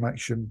cash game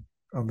action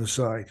on the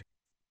side.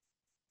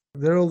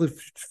 They're all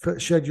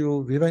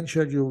the event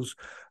schedules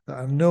that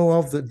I know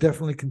of that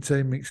definitely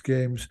contain mixed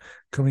games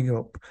coming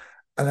up.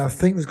 And I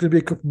think there's going to be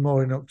a couple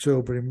more in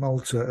October in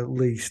Malta at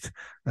least,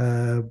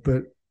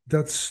 but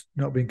that's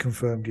not been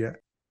confirmed yet.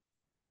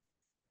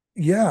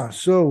 Yeah,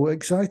 so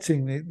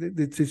exciting.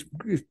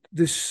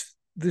 This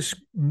this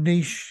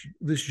niche,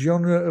 this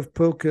genre of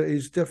poker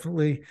is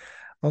definitely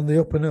on the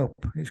up and up.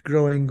 It's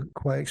growing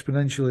quite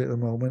exponentially at the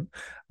moment.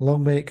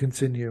 Long may it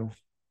continue.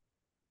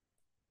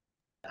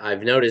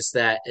 I've noticed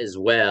that as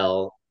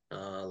well.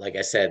 Like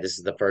I said, this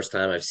is the first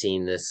time I've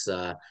seen this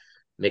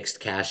mixed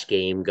cash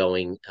game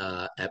going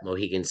at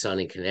Mohegan Sun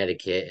in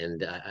Connecticut,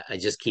 and I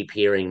just keep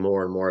hearing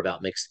more and more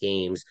about mixed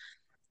games.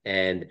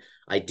 And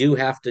I do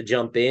have to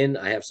jump in.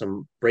 I have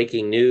some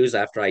breaking news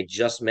after I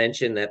just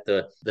mentioned that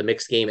the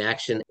mixed game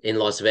action in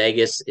Las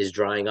Vegas is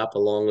drying up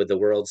along with the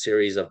World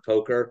Series of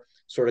Poker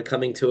sort of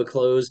coming to a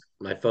close.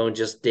 My phone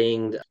just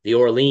dinged. The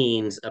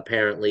Orleans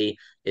apparently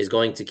is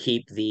going to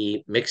keep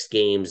the mixed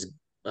games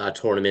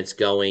tournaments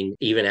going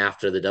even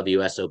after the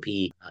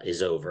WSOP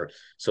is over.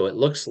 So it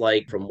looks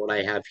like from what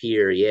I have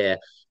here, yeah,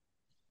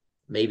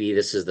 maybe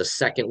this is the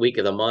second week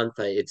of the month.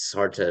 It's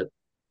hard to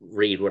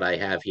read what I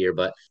have here,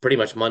 but pretty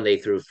much Monday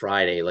through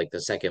Friday, like the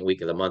second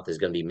week of the month, is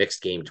going to be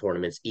mixed game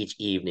tournaments each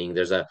evening.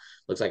 There's a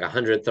looks like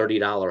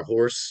 $130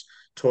 horse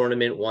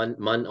tournament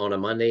on a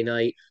Monday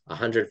night,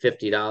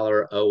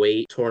 $150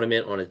 08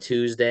 tournament on a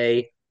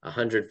Tuesday,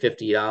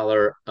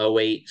 $150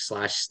 08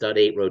 / stud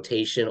 8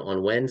 rotation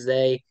on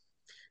Wednesday,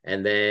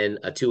 and then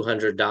a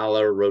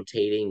 $200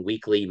 rotating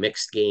weekly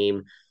mixed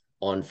game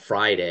on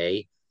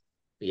Friday.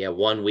 Yeah,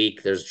 one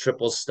week there's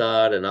triple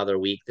stud, another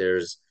week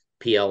there's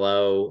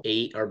PLO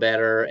 8 or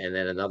better, and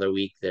then another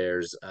week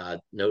there's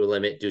no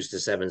limit deuce to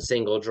 7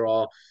 single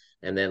draw,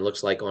 and then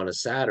looks like on a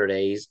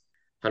Saturdays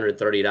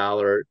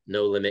 $130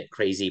 no limit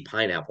crazy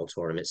pineapple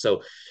tournament.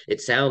 So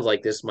it sounds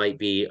like this might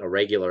be a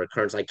regular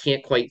occurrence. I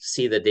can't quite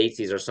see the dates.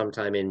 These are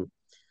sometime in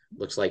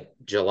looks like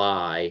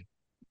July,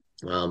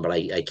 but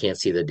I can't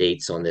see the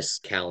dates on this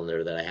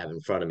calendar that I have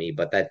in front of me.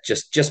 But that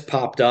just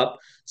popped up.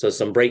 So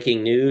some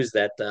breaking news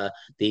that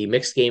the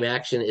mixed game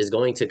action is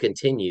going to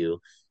continue,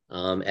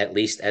 at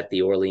least at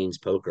the Orleans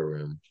Poker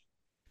Room.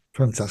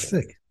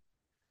 Fantastic.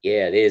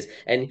 Yeah, it is.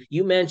 And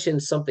you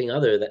mentioned something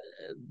other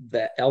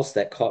that else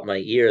that caught my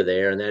ear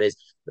there, and that is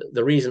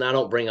the reason I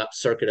don't bring up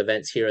circuit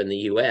events here in the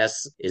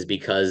US is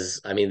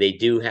because I mean they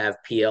do have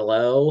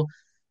PLO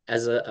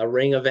as a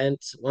ring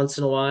event once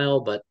in a while,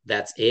 but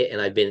that's it.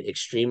 And I've been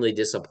extremely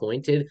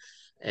disappointed.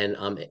 And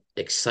I'm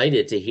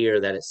excited to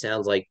hear that it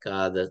sounds like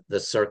the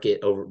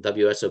circuit over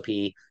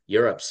WSOP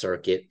Europe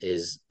circuit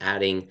is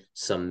adding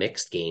some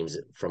mixed games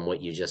from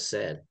what you just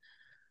said.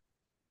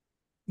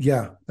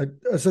 Yeah,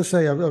 as I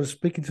say, I was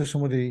speaking to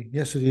somebody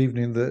yesterday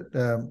evening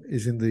that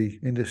is in the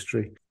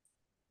industry.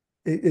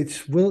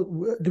 It's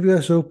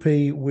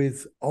WSOP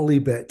with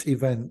Olibet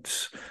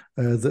events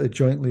that are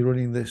jointly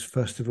running this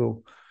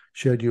festival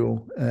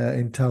schedule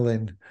in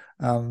Tallinn,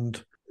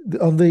 and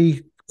on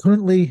the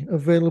currently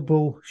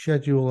available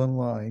schedule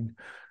online,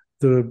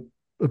 there are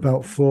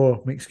about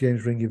 4 mixed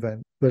games ring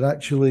events. But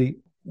actually,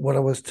 what I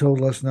was told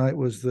last night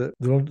was that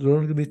there are only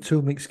going to be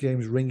 2 mixed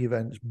games ring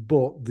events,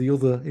 but the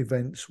other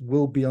events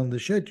will be on the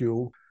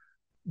schedule.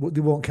 But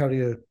they won't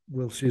carry a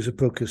World Series of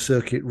Poker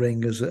circuit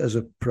ring as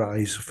a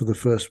prize for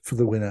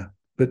the winner.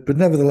 But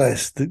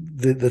nevertheless,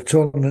 the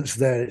tournament's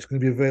there. It's going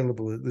to be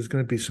available. There's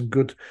going to be some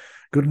good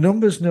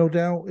numbers, no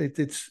doubt.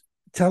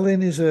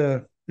 Tallinn is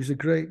a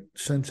great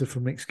centre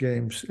for mixed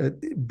games.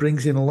 It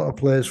brings in a lot of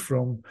players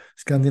from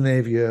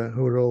Scandinavia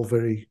who are all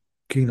very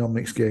keen on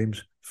mixed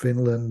games.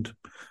 Finland,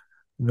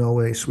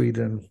 Norway,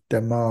 Sweden,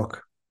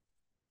 Denmark,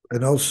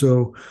 and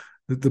also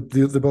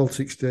the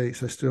Baltic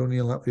states,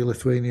 Estonia, Latvia,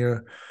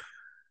 Lithuania.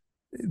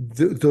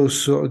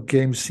 Those sort of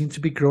games seem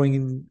to be growing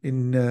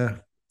in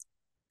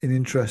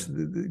interest,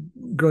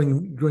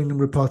 growing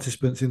number of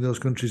participants in those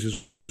countries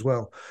as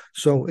well.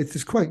 So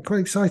it's quite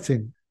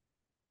exciting.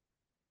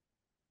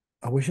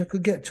 I wish I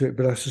could get to it,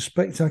 but I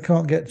suspect I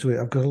can't get to it.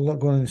 I've got a lot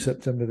going on in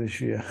September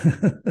this year,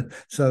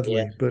 sadly.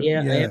 Yeah, But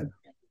yeah,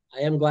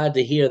 I am glad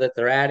to hear that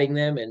they're adding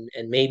them, and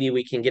maybe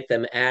we can get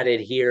them added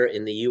here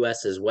in the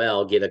U.S. as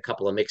well. Get a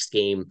couple of mixed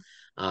game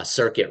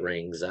circuit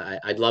rings.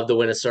 I'd love to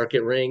win a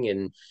circuit ring,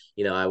 and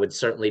I would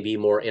certainly be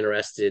more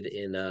interested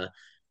in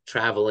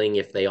traveling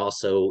if they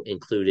also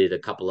included a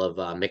couple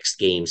of mixed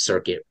game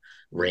circuit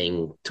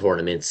ring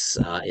tournaments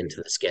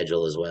into the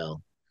schedule as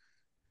well.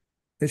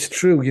 it's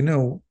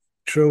true.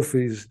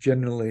 Trophies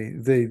generally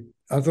they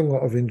add a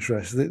lot of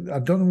interest. I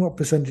don't know what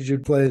percentage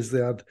of players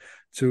they add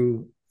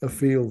to a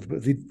field,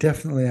 but they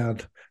definitely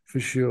add for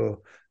sure.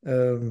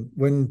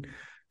 When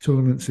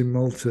tournaments in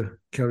Malta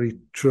carry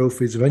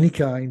trophies of any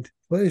kind,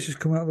 players just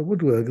come out of the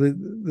woodwork.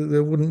 They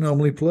wouldn't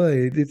normally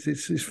play.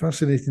 It's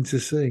fascinating to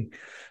see.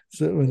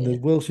 So when the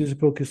World Series of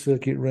Poker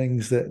circuit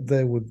rings,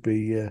 that would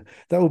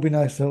be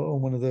nice to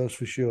own one of those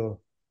for sure.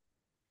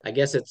 I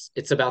guess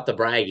it's about the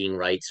bragging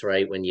rights,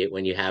 right? When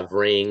you have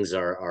rings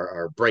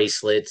or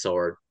bracelets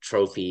or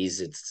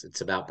trophies,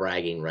 it's about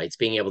bragging rights,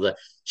 being able to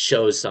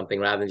show something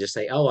rather than just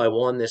say, "Oh, I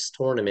won this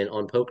tournament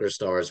on Poker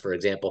Stars," for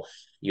example.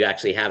 You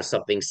actually have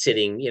something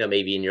sitting,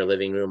 maybe in your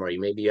living room, or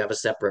maybe you have a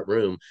separate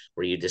room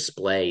where you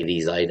display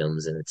these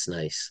items, and it's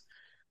nice.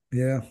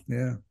 Yeah,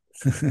 yeah.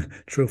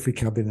 Trophy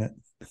cabinet.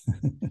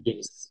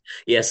 Yes,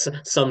 yes.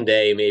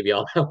 Someday maybe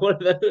I'll have one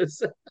of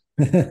those.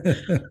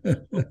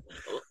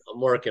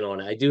 I'm working on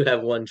it. I do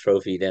have one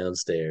trophy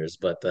downstairs,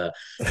 but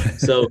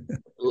so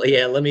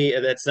yeah, let me.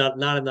 That's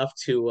not enough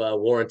to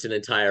warrant an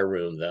entire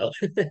room, though.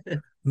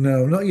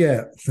 No, not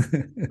yet.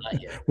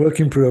 Not yet. Work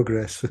in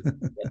progress. Yeah,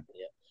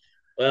 yeah.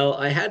 Well,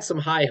 I had some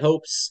high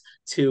hopes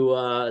to,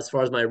 as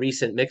far as my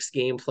recent mixed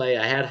gameplay,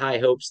 I had high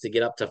hopes to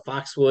get up to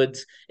Foxwoods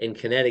in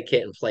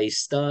Connecticut and play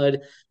stud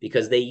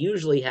because they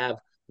usually have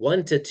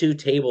 1 to 2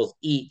 tables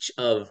each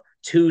of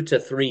 2 to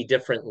 3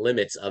 different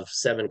limits of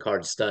 7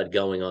 card stud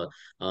going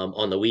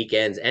on the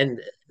weekends, and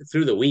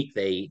through the week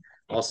they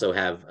also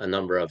have a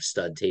number of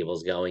stud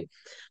tables going.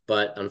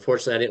 But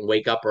unfortunately, I didn't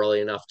wake up early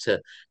enough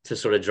to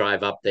sort of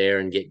drive up there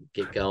and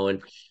get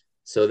going.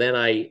 So then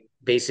I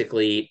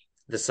basically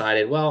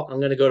decided, well, I'm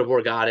going to go to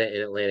Borgata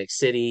in Atlantic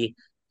City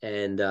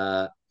and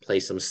play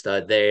some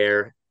stud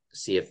there,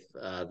 see if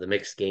the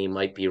mixed game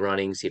might be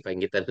running, see if I can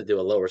get them to do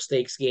a lower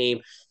stakes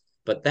game.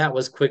 But that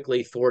was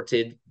quickly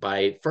thwarted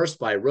by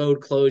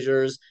road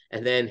closures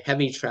and then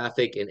heavy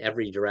traffic in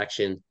every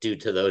direction due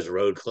to those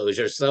road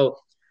closures. So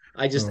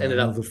I just Oh, I ended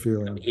know up the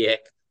feeling. yeah,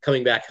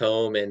 coming back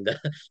home and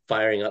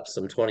firing up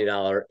some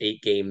 $20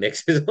 8 game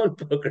mixes on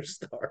Poker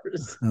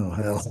Stars. Oh,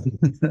 hell.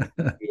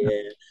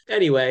 Yeah.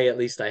 Anyway, at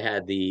least I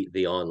had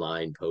the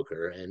online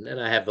poker, and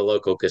I have the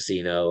local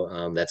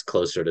casino that's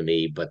closer to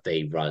me, but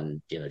they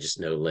run, just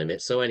no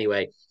limit. So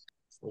anyway,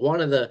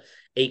 one of the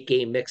 8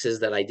 game mixes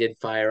that I did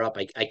fire up,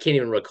 I can't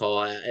even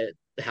recall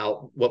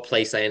what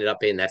place I ended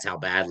up in. That's how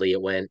badly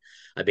it went.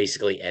 I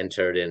basically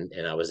entered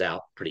and I was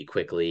out pretty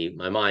quickly.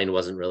 My mind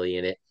wasn't really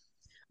in it.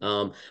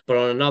 But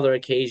on another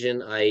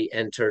occasion, I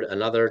entered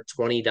another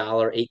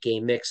 $20 8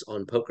 game mix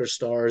on Poker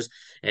Stars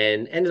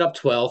and ended up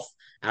 12th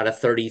out of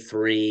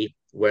 33,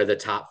 where the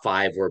top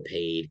 5 were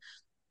paid.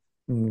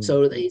 Mm.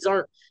 So these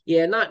aren't,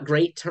 yeah, not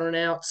great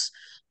turnouts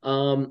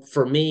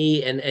for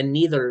me, and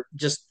neither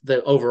just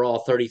the overall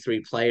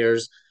 33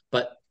 players,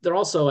 but they're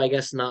also, I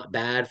guess, not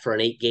bad for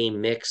an 8 game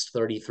mix,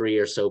 33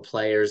 or so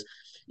players.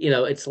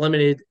 It's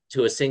limited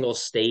to a single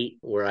state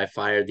where I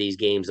fired these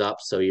games up.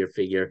 So you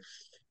figure,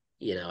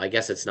 I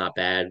guess it's not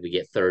bad. We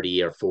get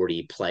 30 or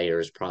 40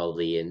 players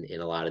probably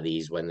in a lot of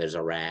these when there's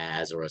a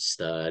Raz or a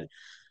stud.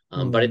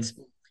 But Mm. it's,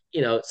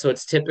 so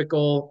it's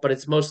typical, but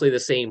it's mostly the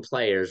same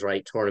players,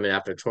 right? Tournament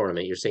after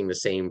tournament. You're seeing the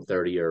same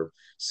 30 or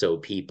so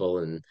people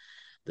and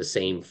the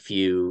same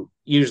few,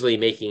 usually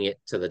making it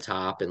to the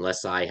top,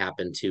 unless I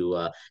happen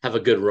to have a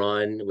good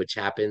run, which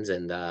happens,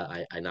 and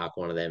I knock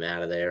one of them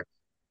out of there.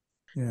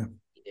 Yeah.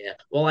 Yeah.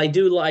 Well, I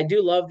do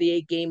love the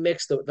 8 game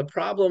mix. The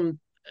problem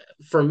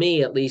for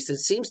me, at least, it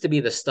seems to be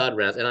the stud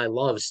rounds, and I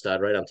love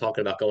stud. Right, I'm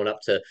talking about going up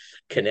to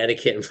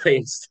Connecticut and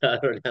playing stud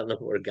or down the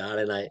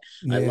Borgata, and I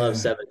love Yeah.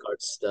 7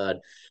 card stud.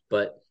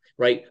 But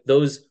right,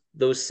 those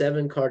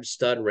 7 card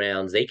stud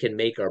rounds, they can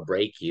make or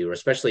break you,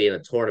 especially in a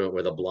tournament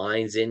where the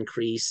blinds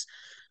increase.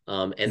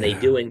 And they Yeah.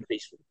 do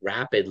increase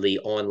rapidly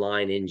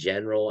online in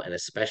general, and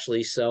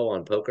especially so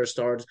on Poker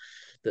Stars.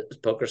 The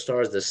Poker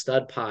Stars, the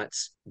stud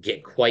pots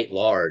get quite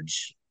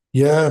large.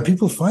 Yeah,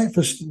 people fight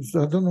for.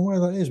 I don't know why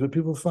that is, but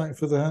people fight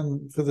for the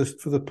hand for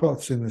the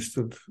pots in the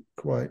stud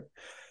quite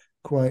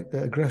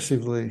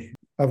aggressively.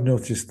 I've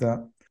noticed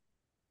that.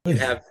 You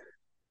have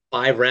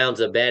 5 rounds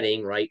of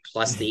betting, right?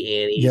 Plus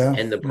the antes Yeah,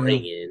 and the yeah,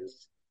 bring-ins.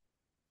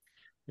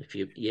 If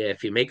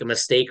you make a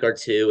mistake or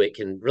two, it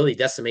can really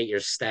decimate your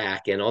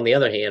stack. And on the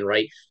other hand,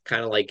 right,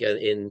 kind of like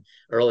in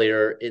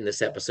earlier in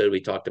this episode, we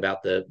talked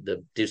about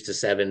the deuce to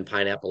 7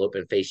 pineapple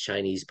open face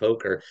Chinese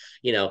poker,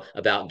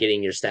 about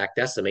getting your stack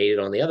decimated.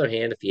 On the other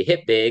hand, if you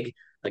hit big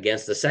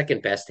against the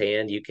second best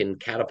hand, you can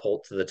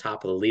catapult to the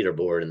top of the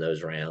leaderboard in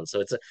those rounds.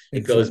 So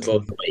it goes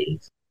both exactly.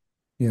 ways.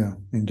 Yeah,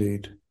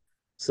 indeed.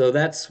 So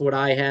that's what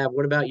I have.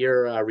 What about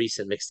your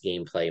recent mixed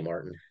game play,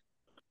 Martin?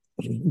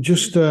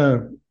 Just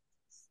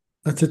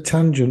at a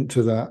tangent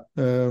to that.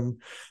 In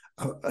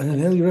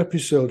an earlier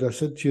episode, I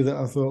said to you that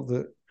I thought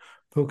that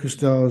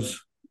PokerStars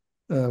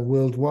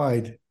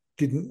worldwide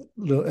didn't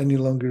any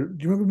longer.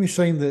 Do you remember me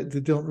saying that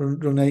they don't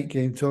run 8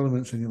 game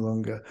tournaments any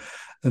longer,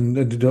 and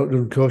they don't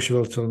run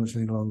Courchevel tournaments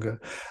any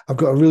longer? I've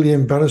got a really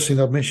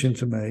embarrassing admission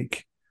to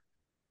make.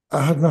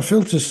 I had my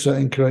filters set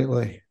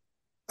incorrectly.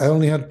 I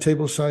only had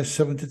table size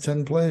 7 to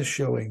 10 players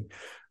showing,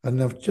 and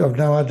I've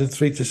now added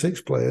 3 to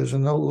 6 players,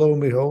 and lo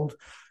and behold,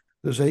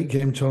 there's 8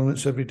 game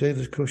tournaments every day.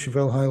 There's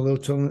Courchevel high-low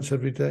tournaments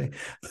every day.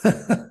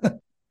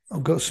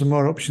 I've got some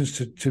more options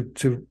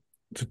to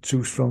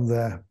choose from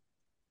there.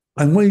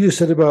 And what you just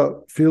said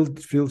about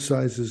field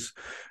sizes,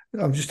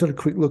 I've just had a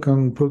quick look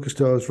on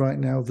PokerStars right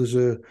now. There's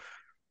a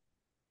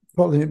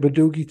pot limit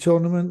Badugi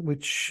tournament,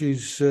 which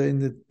is in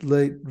the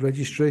late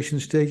registration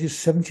stages,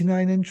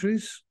 79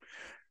 entries.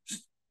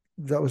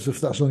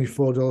 That's only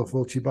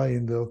 $4.40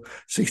 buy-in though.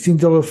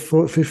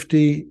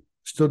 $16.50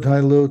 stud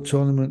high-low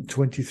tournament,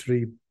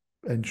 23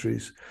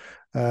 entries.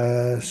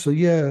 So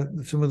yeah,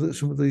 some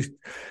of these,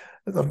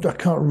 I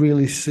can't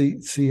really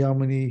see how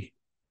many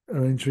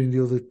are entering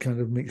the other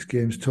kind of mixed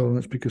games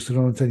tournaments because there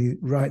aren't any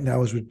right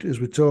now as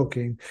we're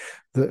talking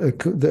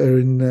that are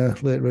in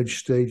late reg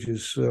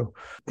stages. So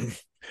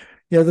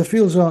yeah, the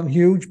fields aren't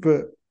huge,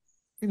 but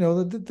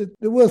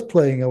they're worth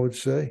playing, I would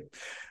say.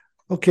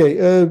 Okay,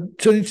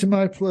 turning to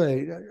my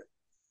play,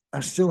 I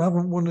still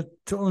haven't won a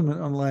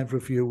tournament online for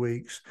a few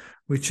weeks,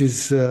 which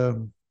is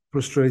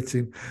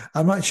frustrating.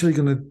 I'm actually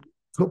going to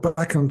cut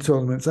back on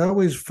tournaments. I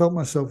always felt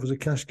myself as a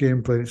cash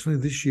game player. It's only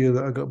this year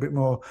that I got a bit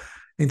more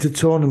into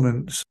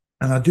tournaments,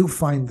 and I do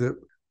find that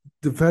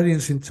the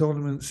variance in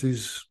tournaments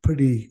is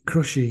pretty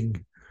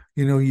crushing.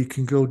 You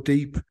can go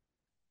deep.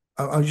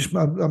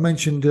 I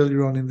mentioned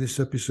earlier on in this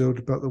episode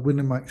about the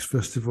Winamax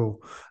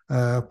Festival.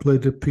 I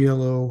played a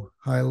PLO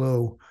high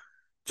low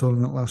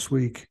tournament last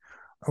week.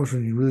 I was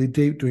running really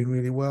deep, doing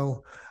really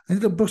well. I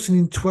ended up busting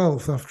in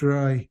 12th after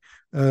I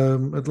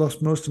had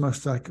lost most of my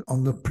stack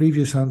on the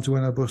previous hand to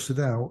when I busted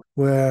out,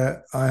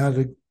 where I had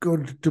a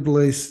good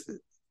ace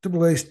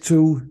ace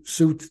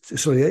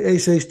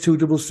two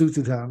double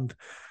suited hand,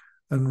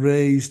 and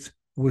raised,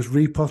 was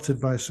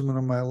repotted by someone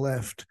on my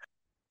left.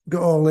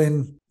 Got all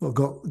in, well,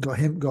 got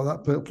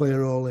that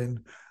player all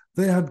in.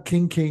 They had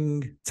king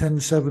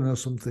 10-7 or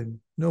something,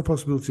 no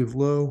possibility of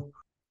low.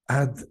 I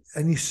had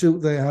any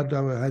suit they had,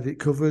 I had it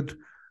covered.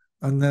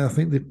 And then I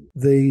think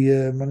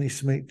they managed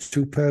to make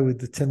two pair with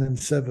the 10 and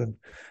 7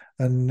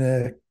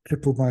 and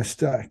crippled my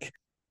stack.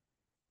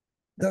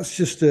 That's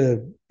just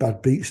a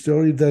bad beat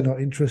story. They're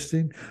not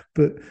interesting.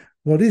 But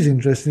what is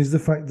interesting is the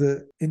fact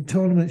that in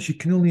tournaments, you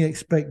can only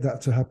expect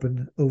that to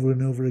happen over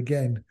and over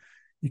again.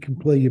 You can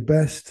play your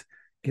best,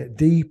 get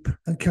deep,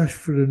 and cash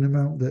for an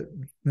amount that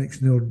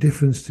makes no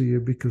difference to you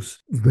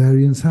because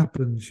variance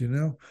happens,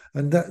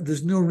 and that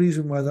there's no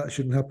reason why that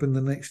shouldn't happen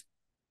the next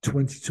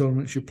 20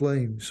 tournaments you're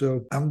playing.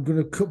 So I'm going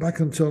to cut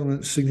back on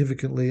tournaments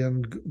significantly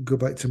and go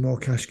back to more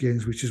cash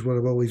games, which is what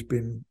I've always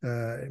been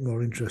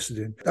more interested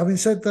in. Having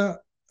said that,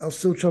 I'll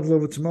still travel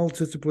over to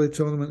Malta to play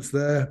tournaments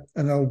there,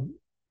 and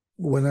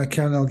when I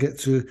can, I'll get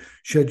to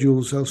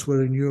schedules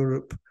elsewhere in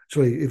Europe.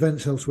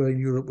 Events elsewhere in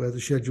Europe where the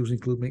schedules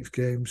include mixed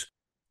games.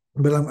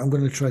 But I'm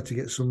going to try to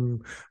get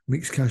some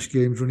mixed cash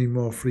games running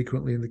more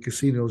frequently in the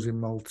casinos in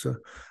Malta.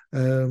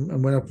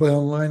 And when I play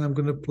online, I'm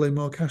going to play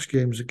more cash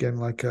games again,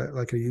 like I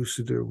used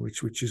to do,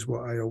 which is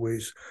what I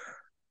always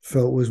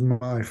felt was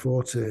my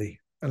forte.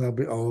 And I'll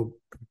be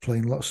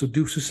playing lots of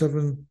Deuce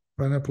 7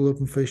 Pineapple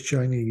Open Face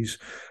Chinese,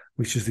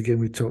 which is the game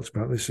we talked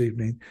about this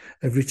evening.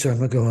 Every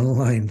time I go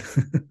online,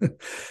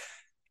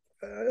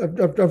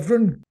 I've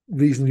run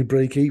reasonably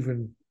break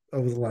even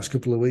over the last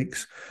couple of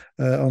weeks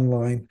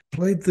online.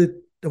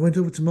 I went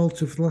over to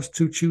Malta for the last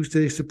 2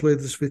 Tuesdays to play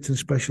the Sviten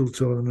Special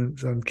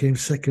tournament and came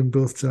second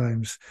both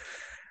times.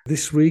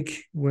 This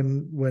week,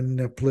 when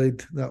I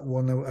played that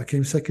one, I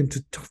came second to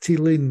Totti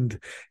Lind.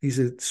 He's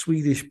a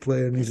Swedish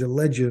player and he's a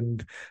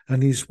legend.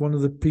 And he's one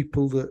of the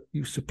people that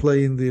used to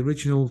play in the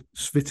original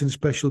Sviten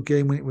Special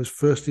game when it was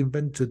first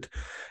invented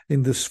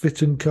in the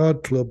Sviten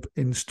Card Club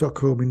in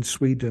Stockholm in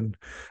Sweden.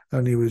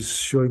 And he was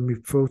showing me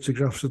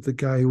photographs of the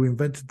guy who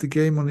invented the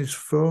game on his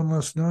phone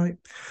last night.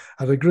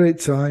 Had a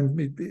great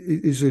time.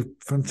 He's a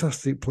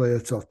fantastic player,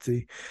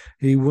 Totti.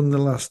 He won the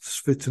last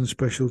Sviten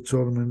Special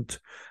tournament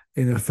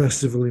in a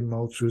festival in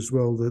Malta as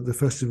well, the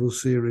festival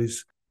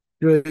series.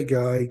 Great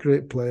guy,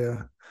 great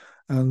player.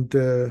 And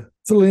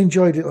thoroughly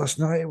enjoyed it last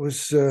night. It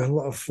was a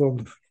lot of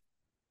fun.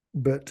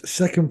 But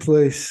second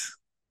place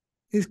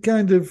is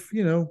kind of,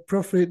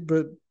 profit,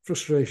 but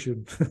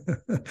frustration.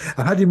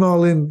 I had him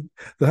all in.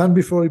 The hand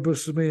before he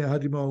busted me, I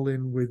had him all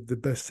in with the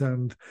best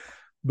hand.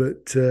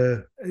 But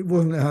it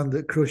wasn't a hand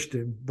that crushed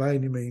him by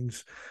any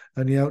means.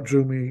 And he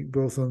outdrew me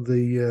both on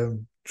the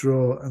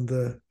draw and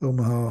the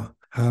Omaha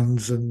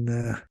hands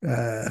and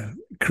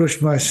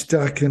crushed my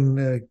stack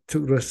and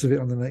took the rest of it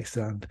on the next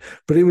hand.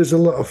 But it was a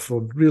lot of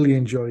fun. Really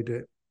enjoyed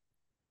it.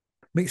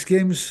 Mixed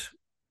games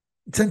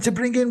tend to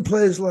bring in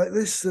players like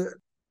this,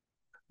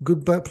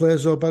 good bad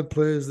players or bad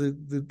players.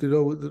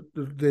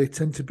 They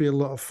tend to be a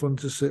lot of fun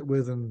to sit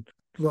with and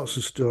lots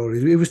of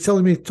stories.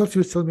 Totti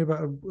was telling me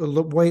about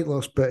a weight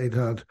loss bet he'd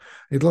had.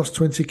 He'd lost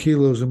 20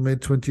 kilos and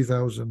made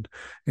 20,000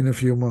 in a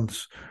few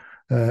months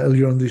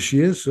earlier on this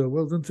year. So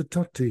well done to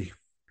Totti.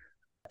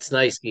 It's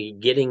nice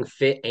getting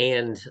fit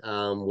and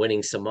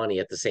winning some money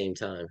at the same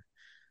time.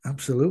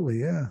 Absolutely,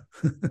 yeah.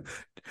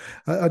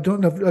 I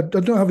don't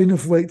have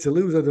enough weight to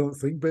lose, I don't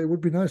think, but it would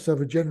be nice to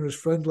have a generous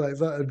friend like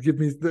that and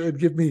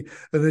give me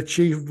an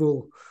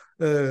achievable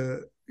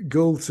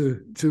goal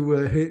to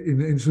hit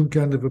in some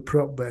kind of a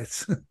prop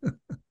bet.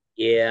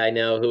 Yeah, I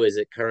know. Who is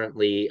it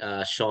currently?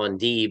 Sean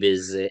Deeb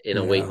is in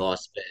a weight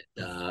loss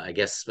bet. I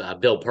guess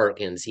Bill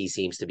Perkins. He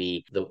seems to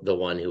be the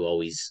one who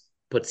always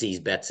puts these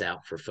bets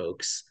out for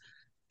folks.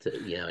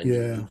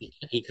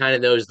 He kind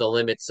of knows the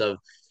limits of.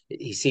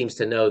 He seems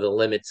to know the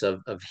limits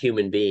of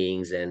human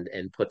beings and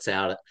puts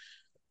out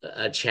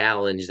a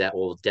challenge that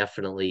will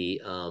definitely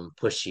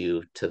push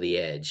you to the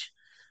edge.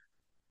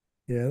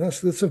 Yeah,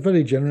 that's a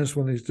very generous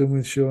one he's done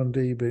with Sean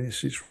Deeb.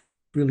 It's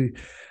really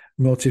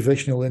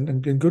motivational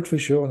and good for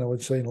Sean, I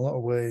would say, in a lot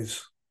of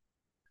ways.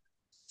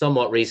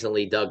 Somewhat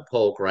recently, Doug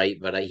Polk, right?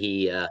 But I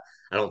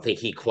don't think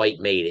he quite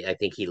made it. I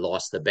think he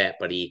lost the bet,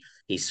 but he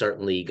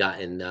certainly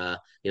gotten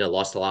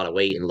lost a lot of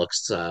weight and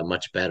looks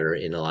much better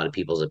in a lot of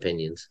people's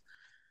opinions.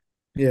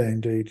 Yeah,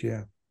 indeed.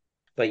 Yeah.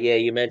 But yeah,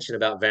 you mentioned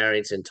about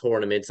variance in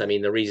tournaments. I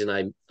mean, the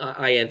reason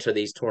I enter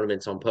these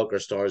tournaments on Poker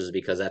Stars is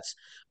because that's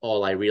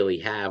all I really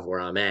have where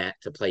I'm at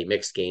to play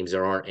mixed games.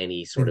 There aren't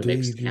any sort of Indeed.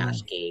 mixed Yeah.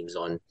 cash games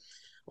on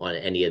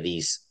any of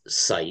these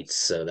sites.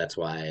 So that's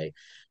why I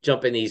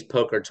jump in these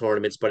poker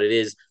tournaments. But it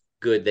is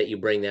good that you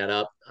bring that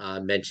up.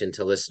 Mention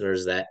to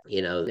listeners that,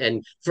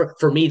 and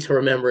for me to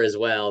remember as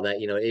well that,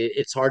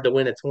 it's hard to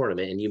win a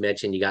tournament. And you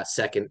mentioned you got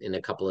second in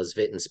a couple of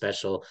Svitten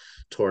special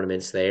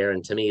tournaments there.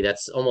 And to me,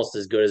 that's almost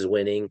as good as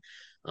winning.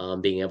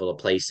 Being able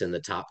to place in the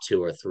top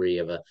two or three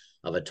of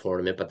a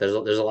tournament, but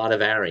there's a lot of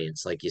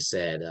variance, like you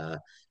said,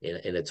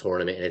 in a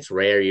tournament, and it's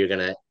rare you're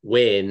gonna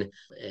win,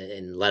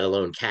 and let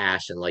alone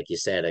cash. And like you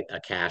said, a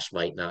cash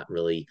might not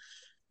really,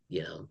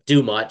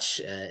 do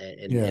much,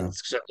 and Yeah.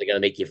 it's certainly going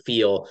to make you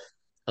feel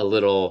a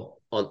little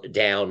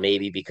down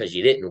maybe because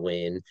you didn't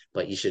win,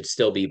 but you should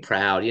still be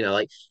proud.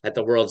 Like at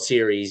the World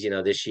Series,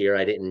 this year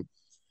I didn't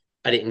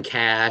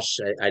cash.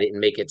 I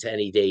didn't make it to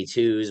any day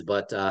twos,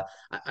 but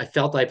I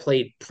felt I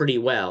played pretty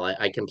well.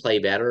 I can play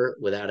better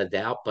without a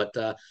doubt, but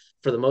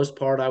for the most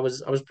part, I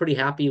was pretty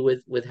happy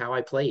with how I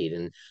played,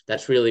 and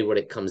that's really what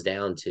it comes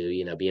down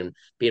to.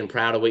 Being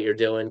proud of what you're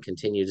doing,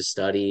 continue to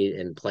study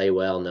and play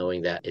well,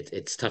 knowing that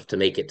it's tough to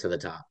make it to the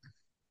top.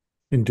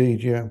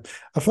 Indeed, yeah.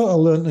 I thought I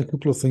learned a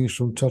couple of things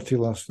from Totti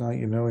last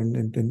night,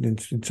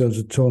 in terms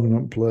of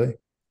tournament play.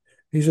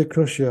 He's a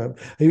crusher.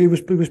 He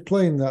was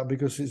playing that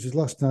because it's his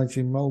last night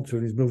in Malta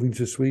and he's moving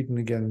to Sweden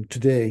again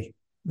today.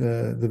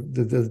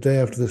 The day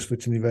after the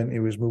Sweden event, he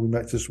was moving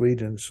back to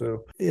Sweden.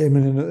 So him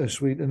and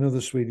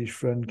another Swedish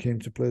friend came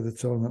to play the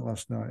tournament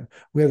last night.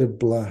 We had a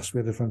blast. We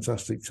had a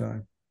fantastic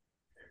time.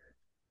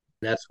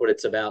 That's what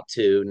it's about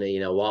too.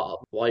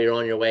 While you're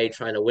on your way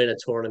trying to win a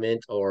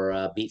tournament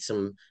or beat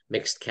some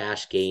mixed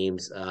cash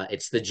games,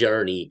 it's the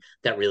journey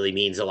that really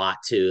means a lot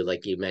too.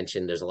 Like you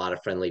mentioned, there's a lot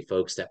of friendly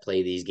folks that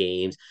play these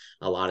games,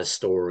 a lot of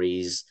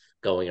stories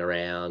going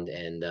around,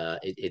 and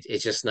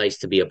it's just nice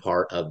to be a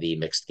part of the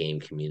mixed game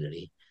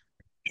community.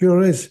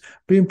 Sure is.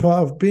 Being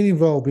involved,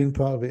 being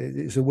part of it,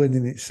 it's a win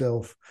in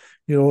itself.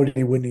 You're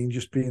already winning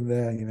just being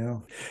there,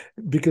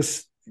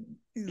 because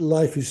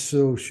life is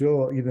so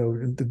short,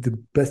 and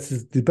the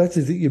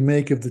better that you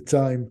make of the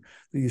time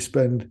that you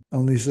spend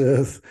on this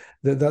earth,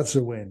 that's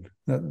a win,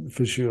 that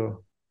for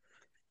sure.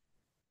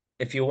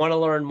 If you want to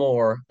learn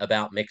more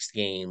about mixed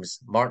games,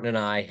 Martin and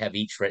I have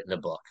each written a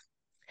book.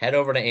 Head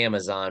over to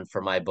Amazon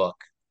for my book,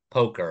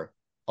 Poker,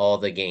 All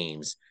the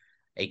Games,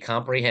 a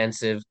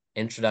comprehensive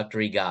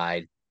introductory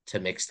guide to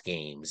mixed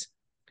games.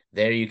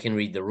 There you can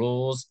read the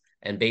rules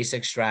and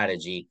basic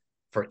strategy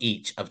for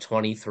each of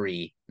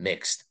 23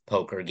 mixed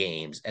poker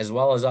games, as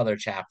well as other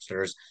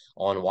chapters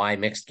on why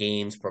mixed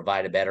games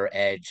provide a better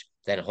edge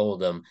than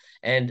Hold'em,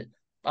 and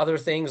other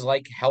things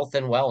like health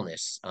and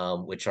wellness,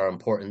 which are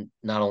important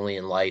not only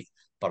in life,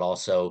 but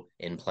also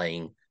in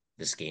playing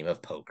this game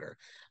of poker.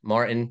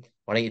 Martin,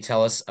 why don't you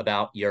tell us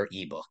about your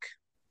ebook?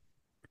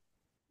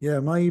 Yeah,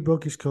 my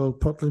ebook is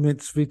called Pot Limit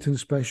Sviten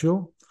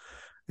Special.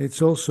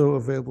 It's also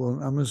available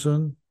on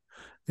Amazon.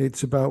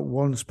 It's about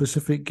one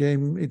specific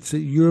game. It's a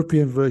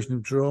European version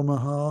of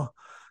Dromaha.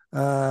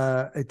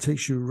 It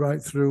takes you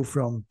right through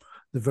from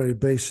the very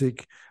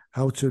basic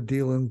how to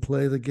deal and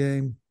play the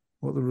game,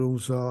 what the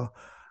rules are,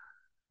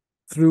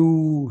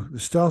 through the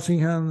starting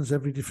hands,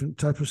 every different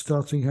type of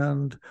starting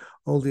hand,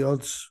 all the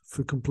odds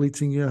for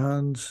completing your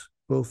hands,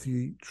 both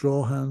the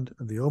draw hand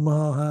and the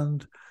Omaha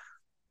hand.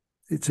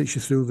 It takes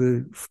you through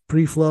the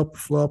pre-flop,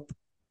 flop,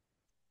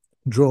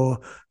 draw,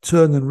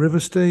 turn, and river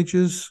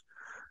stages.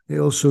 It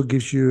also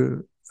gives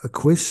you a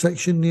quiz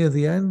section near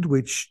the end,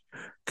 which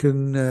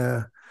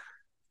can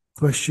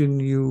question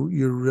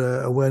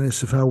your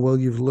awareness of how well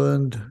you've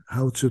learned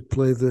how to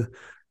play the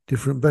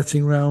different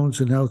betting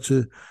rounds and how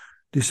to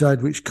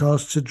decide which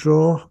cards to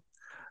draw.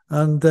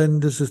 And then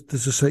there's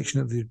a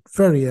section at the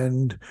very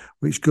end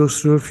which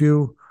goes through a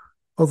few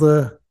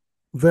other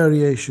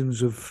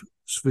variations of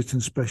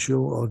Sviten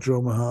Special or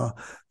Dromaha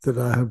that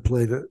I had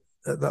played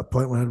at that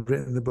point when I'd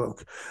written the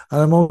book.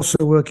 And I'm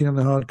also working on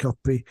a hard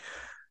copy.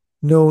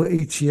 No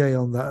ETA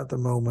on that at the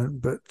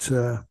moment, but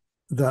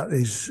that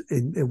is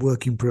in a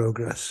work in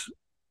progress.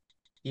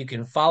 You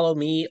can follow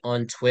me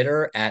on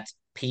Twitter at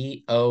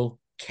POKR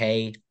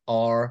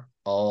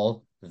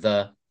All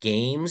the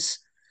Games.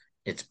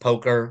 It's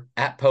poker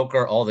at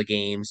poker all the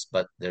games,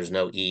 but there's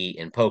no E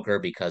in poker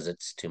because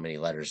it's too many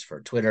letters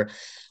for Twitter.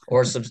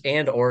 Or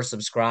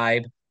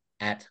subscribe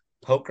at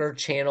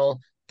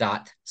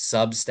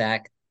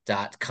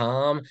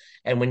pokerchannel.substack.com.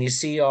 And when you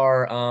see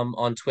our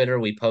on Twitter,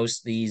 we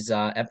post these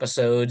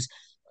episodes,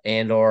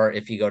 and or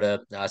if you go to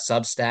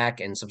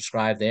Substack and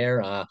subscribe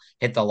there,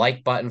 hit the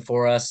like button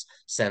for us,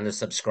 send a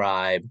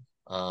subscribe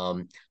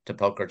to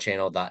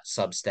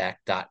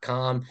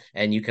pokerchannel.substack.com.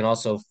 And you can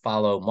also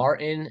follow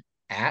Martin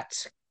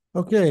at.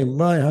 Okay,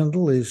 my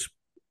handle is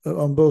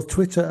on both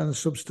Twitter and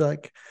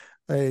Substack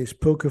is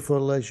Poker for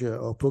Leisure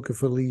or Poker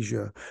for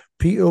Leisure.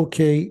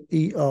 POKER,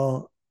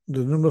 the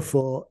number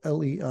 4,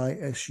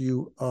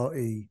 LEISURE.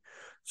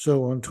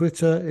 So on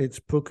Twitter, it's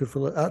at Poker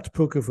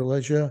for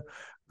Leisure,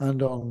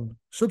 And on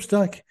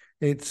Substack,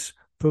 it's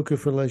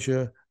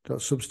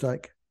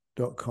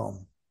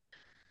pokerforleisure.substack.com.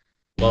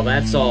 Well,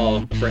 that's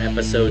all for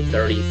episode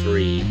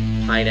 33,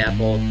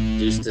 Pineapple,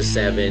 Deuce to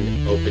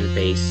 7, Open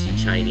Face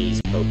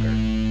Chinese Poker.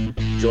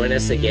 Join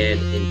us again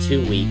in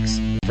 2 weeks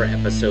for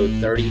episode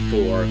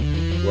 34,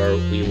 where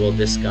we will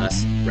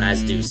discuss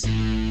Razdusi.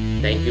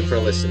 Thank you for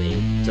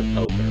listening to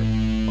Poker,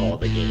 All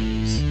the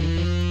Games.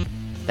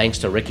 Thanks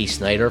to Ricky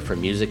Snyder for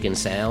music and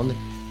sound.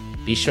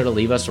 Be sure to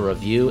leave us a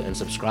review and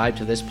subscribe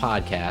to this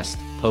podcast,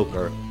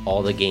 Poker,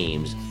 All the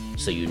Games,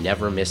 so you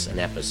never miss an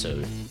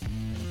episode.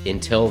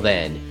 Until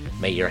then,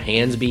 may your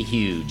hands be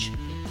huge,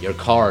 your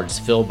cards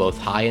fill both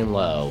high and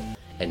low,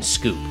 and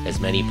scoop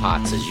as many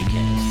pots as you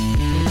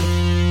can.